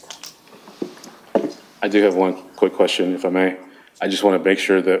nominees? I do have one quick question, if I may. I just want to make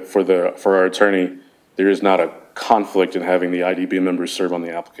sure that for our attorney, there is not a conflict in having the IDB members serve on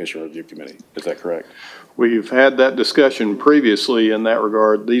the application review committee. Is that correct? We've had that discussion previously in that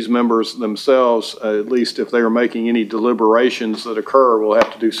regard. These members themselves, at least if they are making any deliberations that occur, will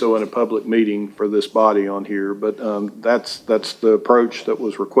have to do so in a public meeting for this body on here. But that's the approach that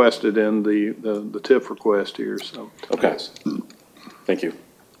was requested in the TIF request here, so. Okay. Thank you.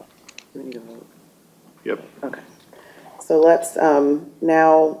 We need a vote. Yep. Okay. So let's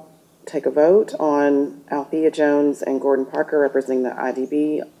now take a vote on Althea Jones and Gordon Parker representing the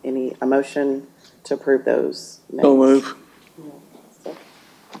IDB. A motion to approve those names? So move.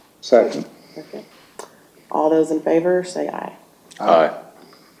 Second. Okay. All those in favor, say aye. Aye.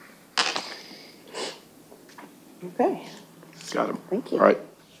 Okay, Got him. thank you. All right.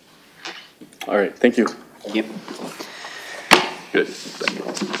 All right, thank you. Yep. Good.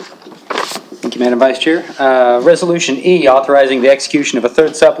 Thank you, Madam Vice Chair. Resolution E, authorizing the execution of a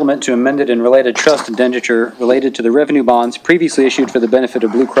third supplement to amended and related trust indenture related to the revenue bonds previously issued for the benefit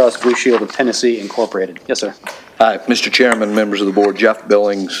of Blue Cross Blue Shield of Tennessee Incorporated. Yes, sir. Hi, Mr. Chairman, members of the board, Jeff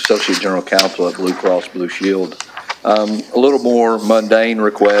Billings, Associate General Counsel at Blue Cross Blue Shield. A little more mundane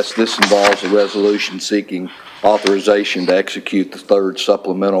request. This involves a resolution seeking authorization to execute the third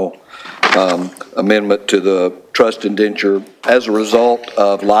supplemental amendment to the trust indenture as a result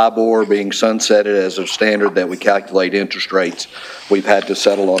of LIBOR being sunsetted as a standard that we calculate interest rates. We've had to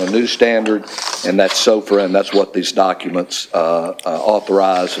settle on a new standard, and that's SOFR, and that's what these documents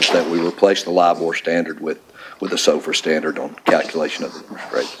authorize, is that we replace the LIBOR standard with a SOFR standard on calculation of the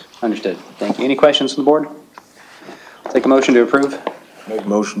interest rates. Understood. Thank you. Any questions from the board? Take a motion to approve. Make a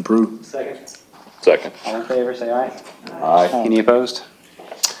motion approved. Second. Second. All in favor, say aye. Aye. Any opposed?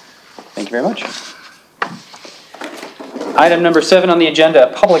 Thank you very much. Item number 7 on the agenda,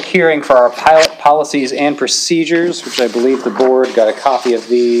 a public hearing for our pilot policies and procedures, which I believe the board got a copy of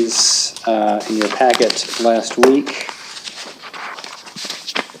these in your packet last week.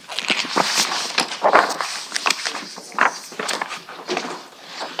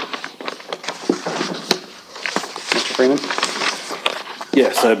 Mr. Freeman?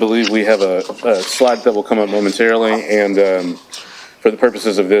 Yes, I believe we have a slide that will come up momentarily, and for the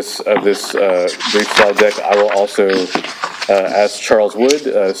purposes of this brief slide deck, I will also ask Charles Wood,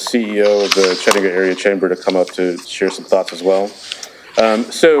 CEO of the Chattanooga Area Chamber, to come up to share some thoughts as well.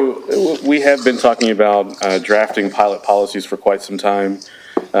 So we have been talking about drafting pilot policies for quite some time.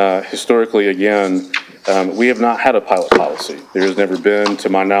 Historically, again, we have not had a pilot policy. There has never been, to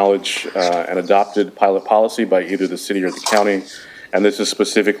my knowledge, an adopted pilot policy by either the city or the county, and this is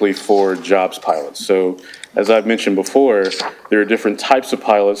specifically for jobs pilots. So as I've mentioned before, there are different types of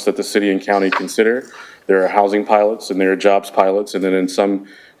pilots that the city and county consider. There are housing pilots and there are jobs pilots, and then in some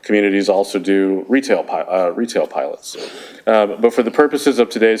communities also do retail pilots. But for the purposes of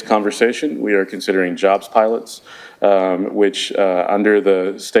today's conversation, we are considering jobs pilots, which under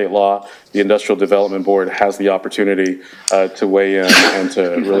the state law, the Industrial Development Board has the opportunity to weigh in and to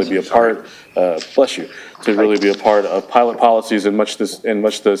really be a part, bless you, to really be a part of pilot policies in much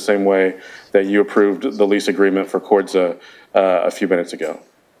the same way that you approved the lease agreement for Cordza a few minutes ago.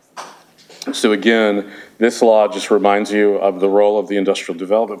 So again, this law just reminds you of the role of the Industrial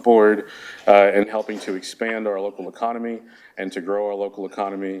Development Board in helping to expand our local economy and to grow our local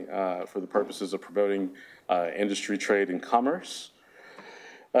economy for the purposes of promoting industry, trade, and commerce.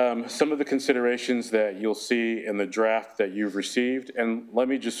 Some of the considerations that you'll see in the draft that you've received, and let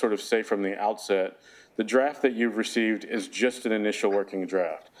me just sort of say from the outset, the draft that you've received is just an initial working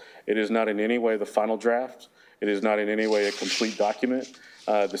draft. It is not in any way the final draft. It is not in any way a complete document.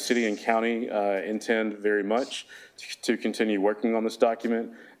 The city and county intend very much to continue working on this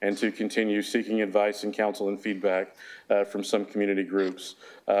document and to continue seeking advice and counsel and feedback from some community groups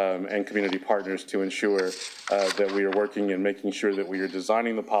and community partners to ensure that we are working and making sure that we are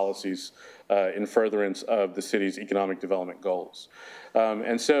designing the policies in furtherance of the city's economic development goals.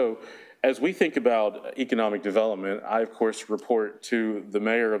 And so, as we think about economic development, I, of course, report to the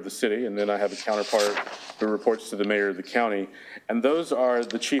mayor of the city, and then I have a counterpart who reports to the mayor of the county. And those are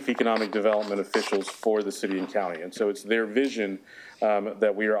the chief economic development officials for the city and county. And so it's their vision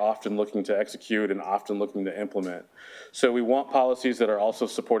that we are often looking to execute and often looking to implement. So we want policies that are also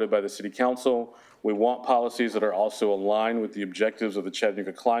supported by the city council. We want policies that are also aligned with the objectives of the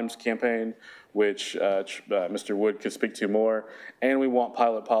Chattanooga Climbs campaign, which Mr. Wood could speak to more. And we want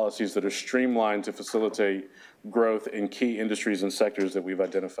pilot policies that are streamlined to facilitate growth in key industries and sectors that we've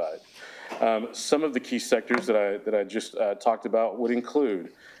identified. Some of the key sectors that I just talked about would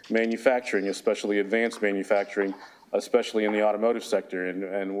include manufacturing, especially advanced manufacturing, especially in the automotive sector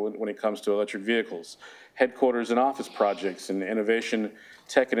and when it comes to electric vehicles, headquarters and office projects and innovation,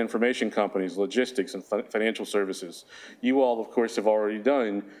 tech and information companies, logistics and financial services. You all, of course, have already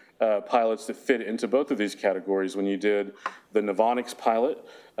done pilots that fit into both of these categories when you did the Novonix pilot,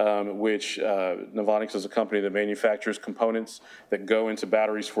 which Novonix is a company that manufactures components that go into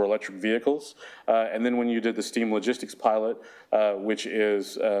batteries for electric vehicles. And then when you did the Steam Logistics pilot, which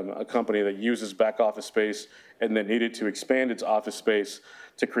is a company that uses back office space and that needed to expand its office space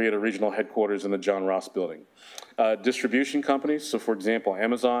to create a regional headquarters in the John Ross building. Distribution companies, so for example,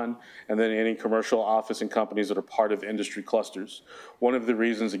 Amazon, and then any commercial office and companies that are part of industry clusters. One of the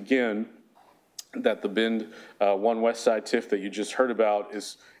reasons, again, that the Bend One West Side TIF that you just heard about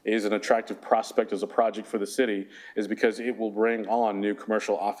is an attractive prospect as a project for the city is because it will bring on new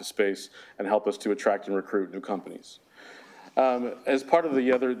commercial office space and help us to attract and recruit new companies. As part of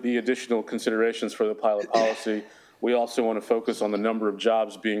the additional considerations for the pilot policy, we also want to focus on the number of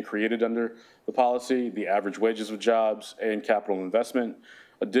jobs being created under the policy, the average wages of jobs, and capital investment.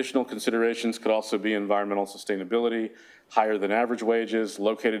 Additional considerations could also be environmental sustainability, higher than average wages,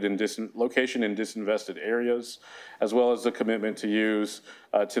 location in disinvested areas, as well as the commitment to use,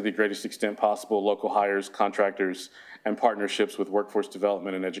 to the greatest extent possible, local hires, contractors, and partnerships with workforce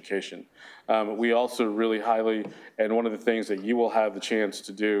development and education. We also really highly, and one of the things that you will have the chance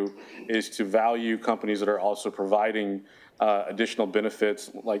to do is to value companies that are also providing additional benefits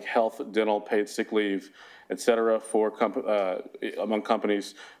like health, dental, paid sick leave, et cetera, for among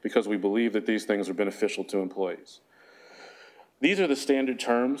companies, because we believe that these things are beneficial to employees. These are the standard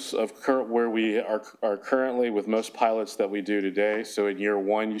terms of where we are currently with most pilots that we do today. So in year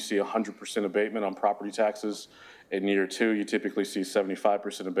one, you see 100% abatement on property taxes. In year two, you typically see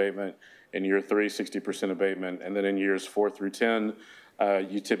 75% abatement. In year three, 60% abatement. And then in years 4 through 10,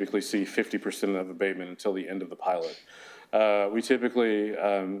 you typically see 50% of abatement until the end of the pilot. We typically,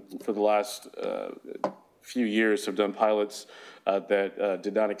 for the last few years, have done pilots that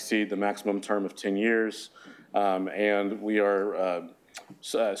did not exceed the maximum term of 10 years. And we are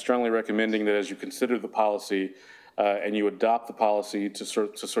strongly recommending that as you consider the policy and you adopt the policy to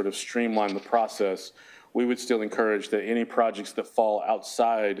sort of streamline the process, we would still encourage that any projects that fall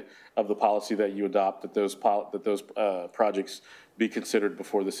outside of the policy that you adopt, that those projects be considered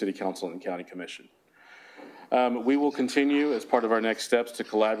before the City Council and County Commission. We will continue as part of our next steps to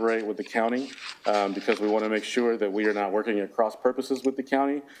collaborate with the county because we want to make sure that we are not working at cross purposes with the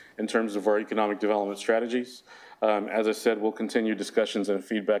county in terms of our economic development strategies. As I said, we'll continue discussions and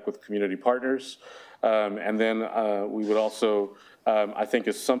feedback with community partners. And then we would also, I think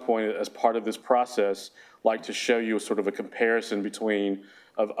at some point as part of this process, like to show you sort of a comparison between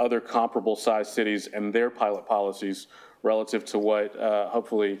of other comparable sized cities and their pilot policies relative to what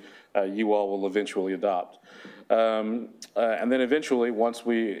hopefully you all will eventually adopt. And then eventually, once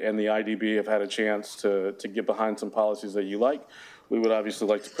we and the IDB have had a chance to get behind some policies that you like, we would obviously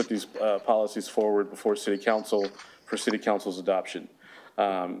like to put these policies forward before City Council for City Council's adoption.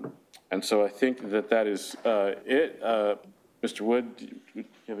 And so I think that is it. Mr. Wood, do you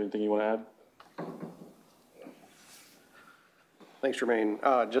have anything you want to add? Thanks,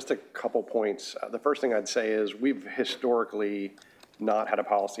 Jermaine. Just a couple points. The first thing I'd say is we've historically not had a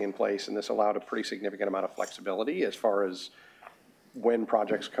policy in place, and this allowed a pretty significant amount of flexibility as far as when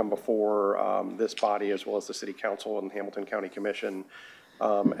projects come before this body as well as the City Council and Hamilton County Commission.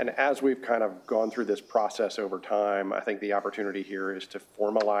 And as we've kind of gone through this process over time, I think the opportunity here is to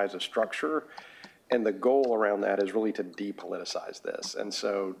formalize a structure And the goal around that is really to depoliticize this. And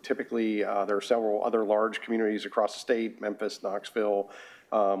so typically, there are several other large communities across the state, Memphis, Knoxville,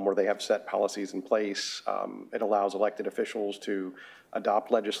 where they have set policies in place. It allows elected officials to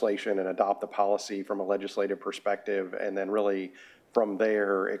adopt legislation and adopt the policy from a legislative perspective, and then really from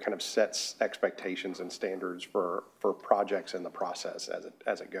there, it kind of sets expectations and standards for projects in the process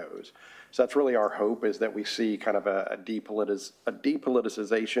as it goes. So that's really our hope, is that we see kind of a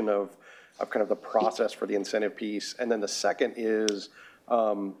depoliticization of kind of the process for the incentive piece. And then the second is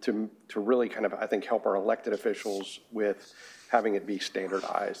to really kind of, I think, help our elected officials with having it be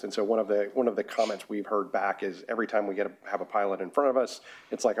standardized. And so one of the comments we've heard back is every time we have a pilot in front of us,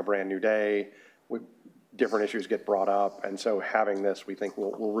 it's like a brand new day. Different issues get brought up, and so having this, we think,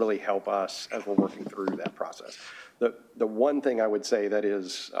 will really help us as we're working through that process. The one thing I would say that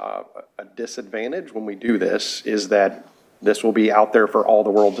is a disadvantage when we do this is that this will be out there for all the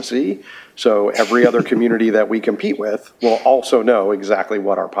world to see. So every other community that we compete with will also know exactly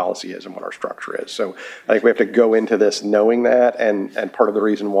what our policy is and what our structure is. So I think we have to go into this knowing that, and part of the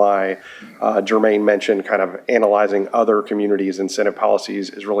reason why Jermaine mentioned kind of analyzing other communities' incentive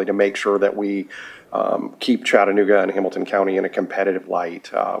policies is really to make sure that we keep Chattanooga and Hamilton County in a competitive light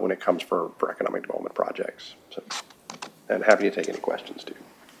when it comes for economic development projects. So, and happy to take any questions too.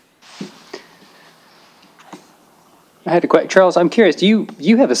 I had a question. Charles, I'm curious, do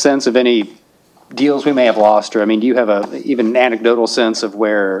you have a sense of any deals we may have lost? Or, I mean, do you have even an anecdotal sense of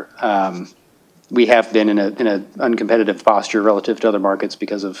where we have been in an uncompetitive posture relative to other markets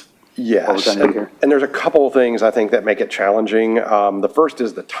because of what we've done here? And there's a couple of things I think that make it challenging. The first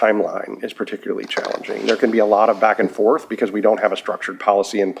is the timeline is particularly challenging. There can be a lot of back and forth because we don't have a structured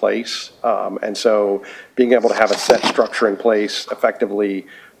policy in place. And so being able to have a set structure in place effectively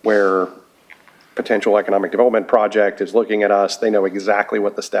where potential economic development project is looking at us, they know exactly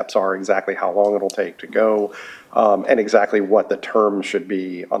what the steps are, exactly how long it'll take to go, and exactly what the terms should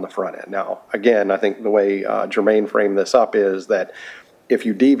be on the front end. Now, again, I think the way Jermaine framed this up is that if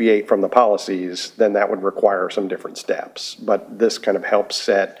you deviate from the policies, then that would require some different steps. But this kind of helps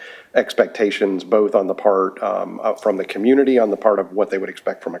set expectations both on the part from the community, on the part of what they would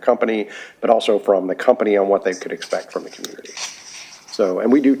expect from a company, but also from the company on what they could expect from the community. So,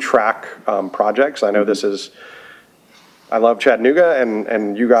 and we do track projects. I know this is, I love Chattanooga,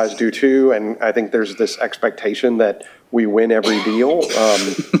 and you guys do too, and I think there's this expectation that we win every deal.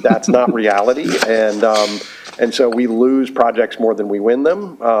 That's not reality, and so we lose projects more than we win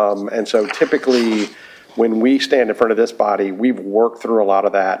them. And so typically, when we stand in front of this body, we've worked through a lot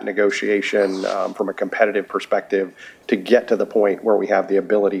of that negotiation from a competitive perspective to get to the point where we have the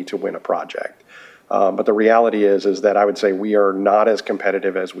ability to win a project. But the reality is that I would say we are not as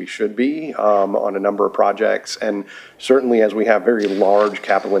competitive as we should be on a number of projects, and certainly as we have very large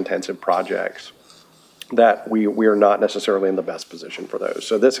capital-intensive projects, that we are not necessarily in the best position for those.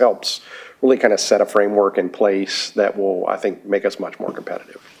 So this helps really kind of set a framework in place that will, I think, make us much more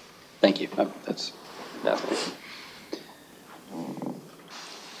competitive. Thank you. That's definitely.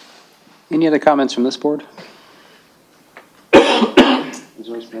 Any other comments from this board?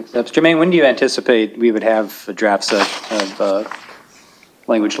 Jermaine, when do you anticipate we would have a draft set of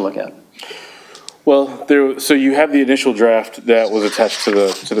language to look at? Well, so you have the initial draft that was attached to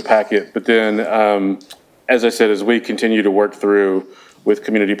the packet, but then, as I said, as we continue to work through with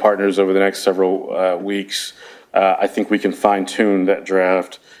community partners over the next several weeks, I think we can fine tune that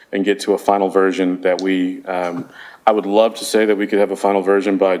draft and get to a final version that I would love to say that we could have a final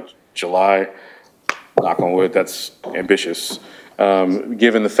version by July. Knock on wood, that's ambitious.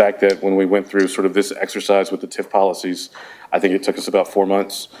 Given the fact that when we went through sort of this exercise with the TIF policies, I think it took us about 4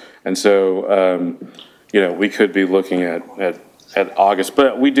 months. And so, we could be looking at August,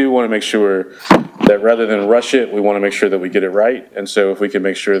 but we do want to make sure that rather than rush it, we want to make sure that we get it right. And so if we can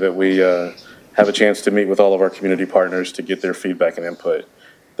make sure that we have a chance to meet with all of our community partners to get their feedback and input,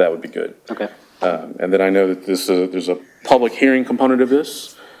 that would be good. Okay. And then I know that there's a public hearing component of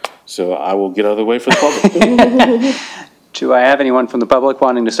this, so I will get out of the way for the public. Do I have anyone from the public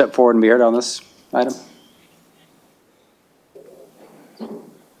wanting to step forward and be heard on this item?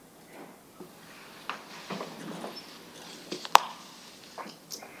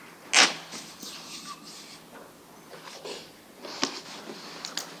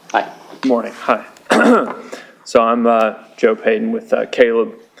 Hi. Good morning. Hi. So I'm Joe Payton with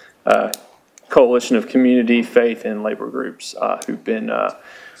Caleb, Coalition of Community, Faith, and Labor Groups, who've been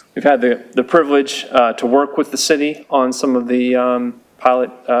we've had the privilege to work with the city on some of the pilot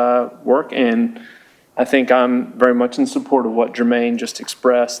work, and I think I'm very much in support of what Jermaine just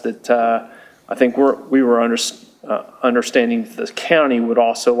expressed, that I think we were understanding that the county would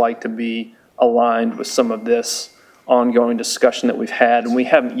also like to be aligned with some of this ongoing discussion that we've had, and we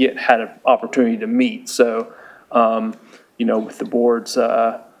haven't yet had an opportunity to meet. So, with the board's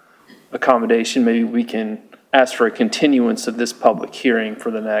accommodation, maybe we can ask for a continuance of this public hearing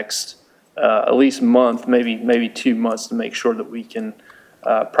for the next at least month, maybe 2 months, to make sure that we can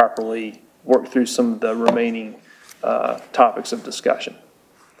properly work through some of the remaining topics of discussion.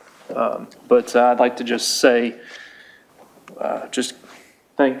 But I'd like to just say, just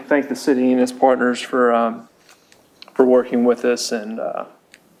thank the city and its partners for working with us, and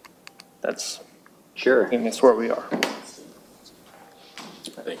that's sure. I think that's where we are.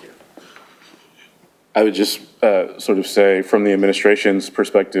 Thank you. I would just sort of say, from the administration's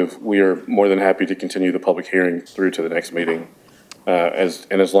perspective, we are more than happy to continue the public hearing through to the next meeting,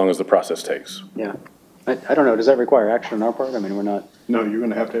 as long as the process takes. Yeah. I don't know, does that require action on our part? I mean, we're not. No, you're going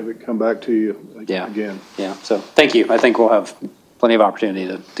to have it come back to you again. Yeah, so thank you. I think we'll have plenty of opportunity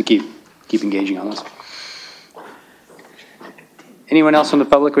to keep engaging on this. Anyone else from the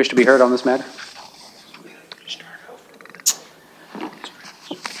public wish to be heard on this matter?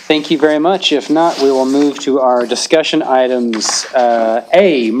 Thank you very much. If not, we will move to our discussion items.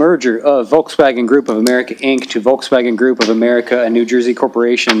 A, merger of Volkswagen Group of America, Inc. to Volkswagen Group of America, a New Jersey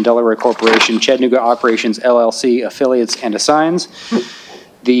corporation, Delaware corporation, Chattanooga Operations, LLC, affiliates and assigns.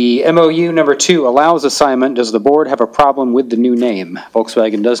 The MOU number 2 allows assignment. Does the board have a problem with the new name?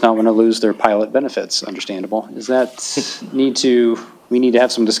 Volkswagen does not want to lose their pilot benefits. Understandable. Is that we need to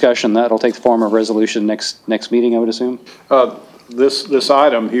have some discussion. That'll take the form of resolution next meeting, I would assume. This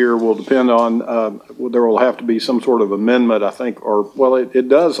item here will depend on, there will have to be some sort of amendment, I think, it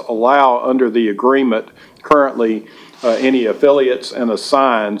does allow under the agreement currently any affiliates and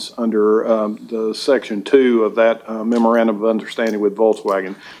assigns under the section 2 of that memorandum of understanding with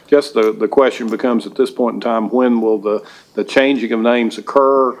Volkswagen. Just the question becomes at this point in time, when will the changing of names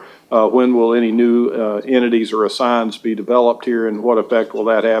occur? When will any new entities or assigns be developed here, and what effect will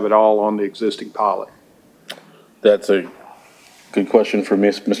that have at all on the existing pilot? That's a good question for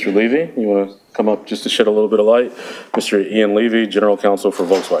Mr. Levy. You want to come up just to shed a little bit of light? Mr. Ian Levy, General Counsel for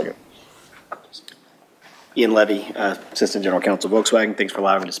Volkswagen. Ian Levy, Assistant General Counsel, Volkswagen. Thanks for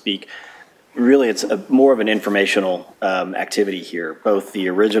allowing me to speak. Really, it's more of an informational activity here. Both the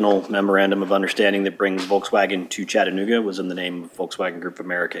original memorandum of understanding that brings Volkswagen to Chattanooga was in the name of Volkswagen Group of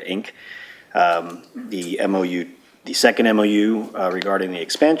America, Inc. The second MOU regarding the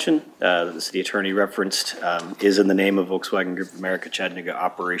expansion that the city attorney referenced is in the name of Volkswagen Group of America Chattanooga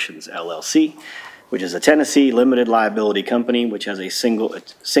Operations LLC, which is a Tennessee limited liability company which has a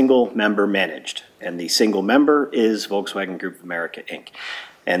single member managed. And the single member is Volkswagen Group of America, Inc.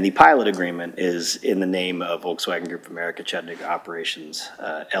 And the pilot agreement is in the name of Volkswagen Group of America Chattanooga Operations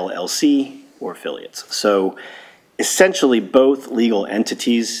LLC or affiliates. So essentially both legal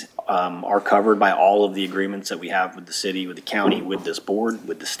entities are covered by all of the agreements that we have with the city, with the county, with this board,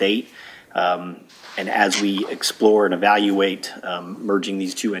 with the state. And as we explore and evaluate merging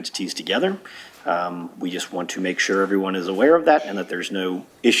these two entities together, we just want to make sure everyone is aware of that and that there's no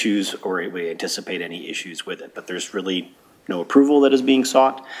issues or we anticipate any issues with it. But there's really no approval that is being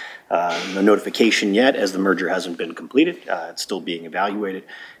sought, no notification yet as the merger hasn't been completed. It's still being evaluated.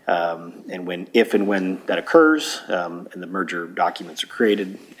 And if and when that occurs and the merger documents are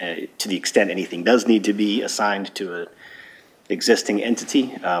created, to the extent anything does need to be assigned to an existing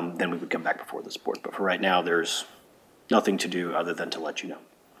entity, then we would come back before this board. But for right now, there's nothing to do other than to let you know.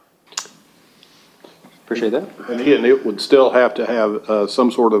 Appreciate that. And again, it would still have to have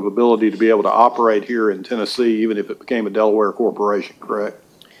some sort of ability to be able to operate here in Tennessee, even if it became a Delaware corporation, correct?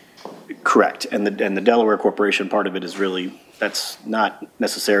 Correct. And the Delaware corporation part of it is really, that's not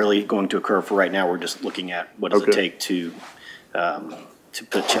necessarily going to occur for right now. We're just looking at what does it take to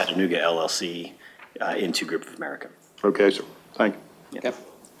put Chattanooga LLC into Group of America. Okay, sir. Thank you. Okay.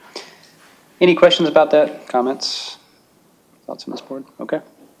 Any questions about that? Comments? Thoughts on this board? Okay.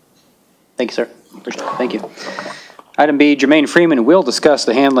 Thank you, sir. Appreciate it. Thank you. Item B, Jermaine Freeman will discuss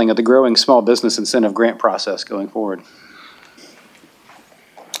the handling of the growing small business incentive grant process going forward.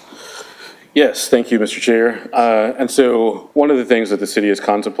 Yes, thank you, Mr. Chair. And so one of the things that the city is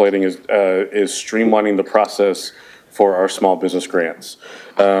contemplating is streamlining the process for our small business grants.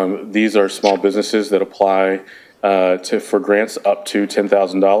 These are small businesses that apply for grants up to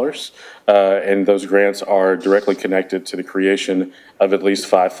 $10,000, and those grants are directly connected to the creation of at least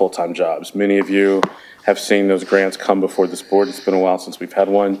 5 full-time jobs. Many of you have seen those grants come before this board. It's been a while since we've had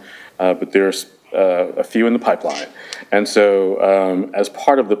one, but there's a few in the pipeline. And so as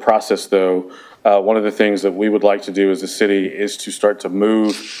part of the process, though, one of the things that we would like to do as a city is to start to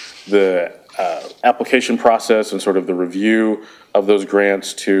move the application process and sort of the review of those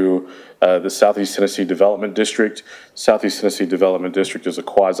grants to the Southeast Tennessee Development District. Southeast Tennessee Development District is a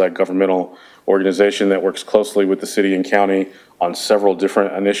quasi-governmental organization that works closely with the city and county on several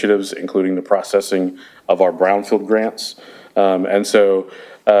different initiatives, including the processing of our brownfield grants. And so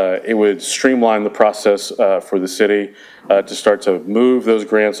it would streamline the process for the city to start to move those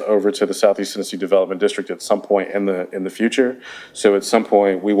grants over to the Southeast Tennessee Development District at some point in the future. So at some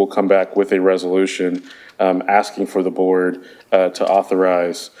point, we will come back with a resolution asking for the board to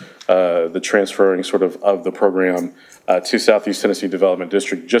authorize the transferring sort of the program to Southeast Tennessee Development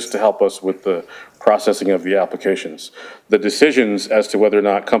District, just to help us with the processing of the applications. The decisions as to whether or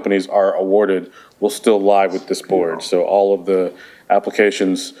not companies are awarded will still lie with this board. So all of the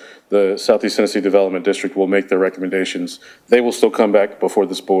applications, the Southeast Tennessee Development District will make their recommendations. They will still come back before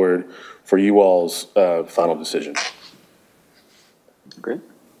this board for you all's final decision. Great.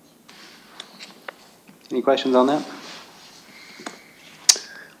 Any questions on that?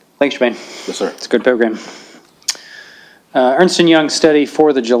 Thanks, Jermaine. Yes, sir. It's a good program. Ernst & Young study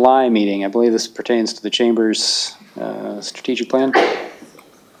for the July meeting. I believe this pertains to the Chamber's strategic plan.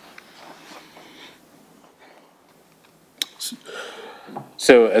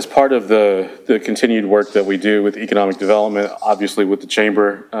 So as part of the continued work that we do with economic development, obviously with the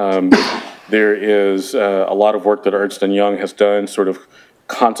Chamber, there is a lot of work that Ernst & Young has done, sort of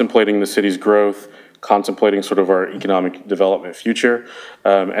contemplating the city's growth, contemplating sort of our economic development future.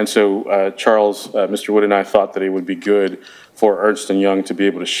 And so Charles, Mr. Wood and I thought that it would be good for Ernst & Young to be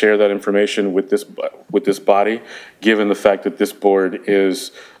able to share that information with this body, given the fact that this board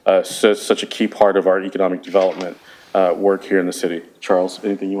is such a key part of our economic development work here in the city. Charles,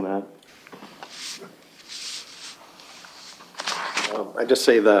 anything you want to add? I'd just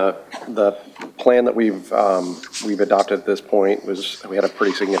say the plan that we've adopted at this point was, we had a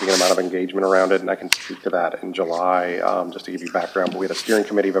pretty significant amount of engagement around it, and I can speak to that in July, just to give you background. But we had a steering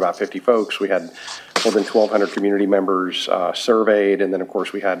committee of about 50 folks. We had more than 1,200 community members surveyed, and then of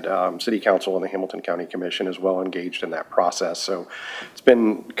course we had City Council and the Hamilton County Commission as well engaged in that process. So it's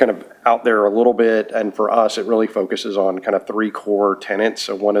been kind of out there a little bit, and for us it really focuses on kind of three core tenets.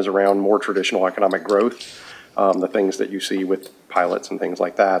 So one is around more traditional economic growth, the things that you see with pilots and things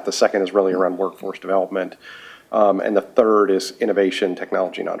like that. The second is really around workforce development. And the third is innovation,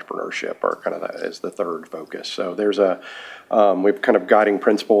 technology, and entrepreneurship are kind of is the third focus. So there's we have kind of guiding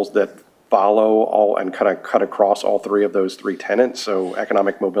principles that follow all and kind of cut across all three of those three tenets. So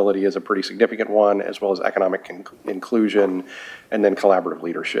economic mobility is a pretty significant one, as well as economic inclusion, and then collaborative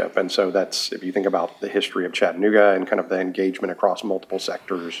leadership. And so that's, if you think about the history of Chattanooga and kind of the engagement across multiple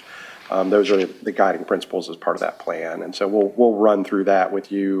sectors, those are the guiding principles as part of that plan. And so we'll run through that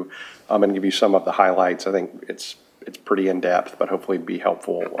with you and give you some of the highlights. I think it's pretty in-depth, but hopefully be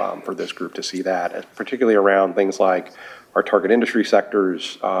helpful for this group to see that, particularly around things like our target industry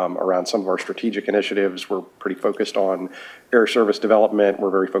sectors, around some of our strategic initiatives. We're pretty focused on air service development. We're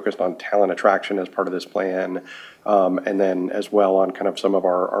very focused on talent attraction as part of this plan, and then as well on kind of some of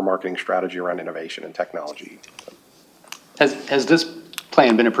our marketing strategy around innovation and technology. Has this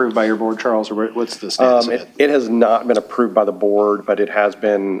plan been approved by your board, Charles, or what's the status of it? It has not been approved by the board, but it has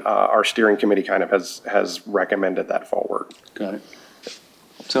been, our steering committee kind of has recommended that forward. Got it.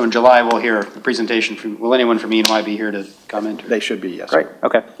 So in July, we'll hear a presentation from, will anyone from E&Y be here to comment? They should be, yes. Great,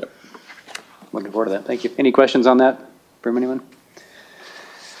 okay. Yep. Looking forward to that, thank you. Any questions on that from anyone?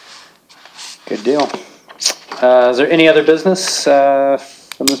 Good deal. Is there any other business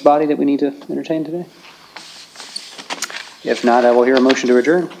from this body that we need to entertain today? If not, I will hear a motion to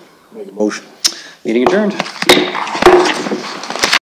adjourn. Make a motion. Meeting adjourned.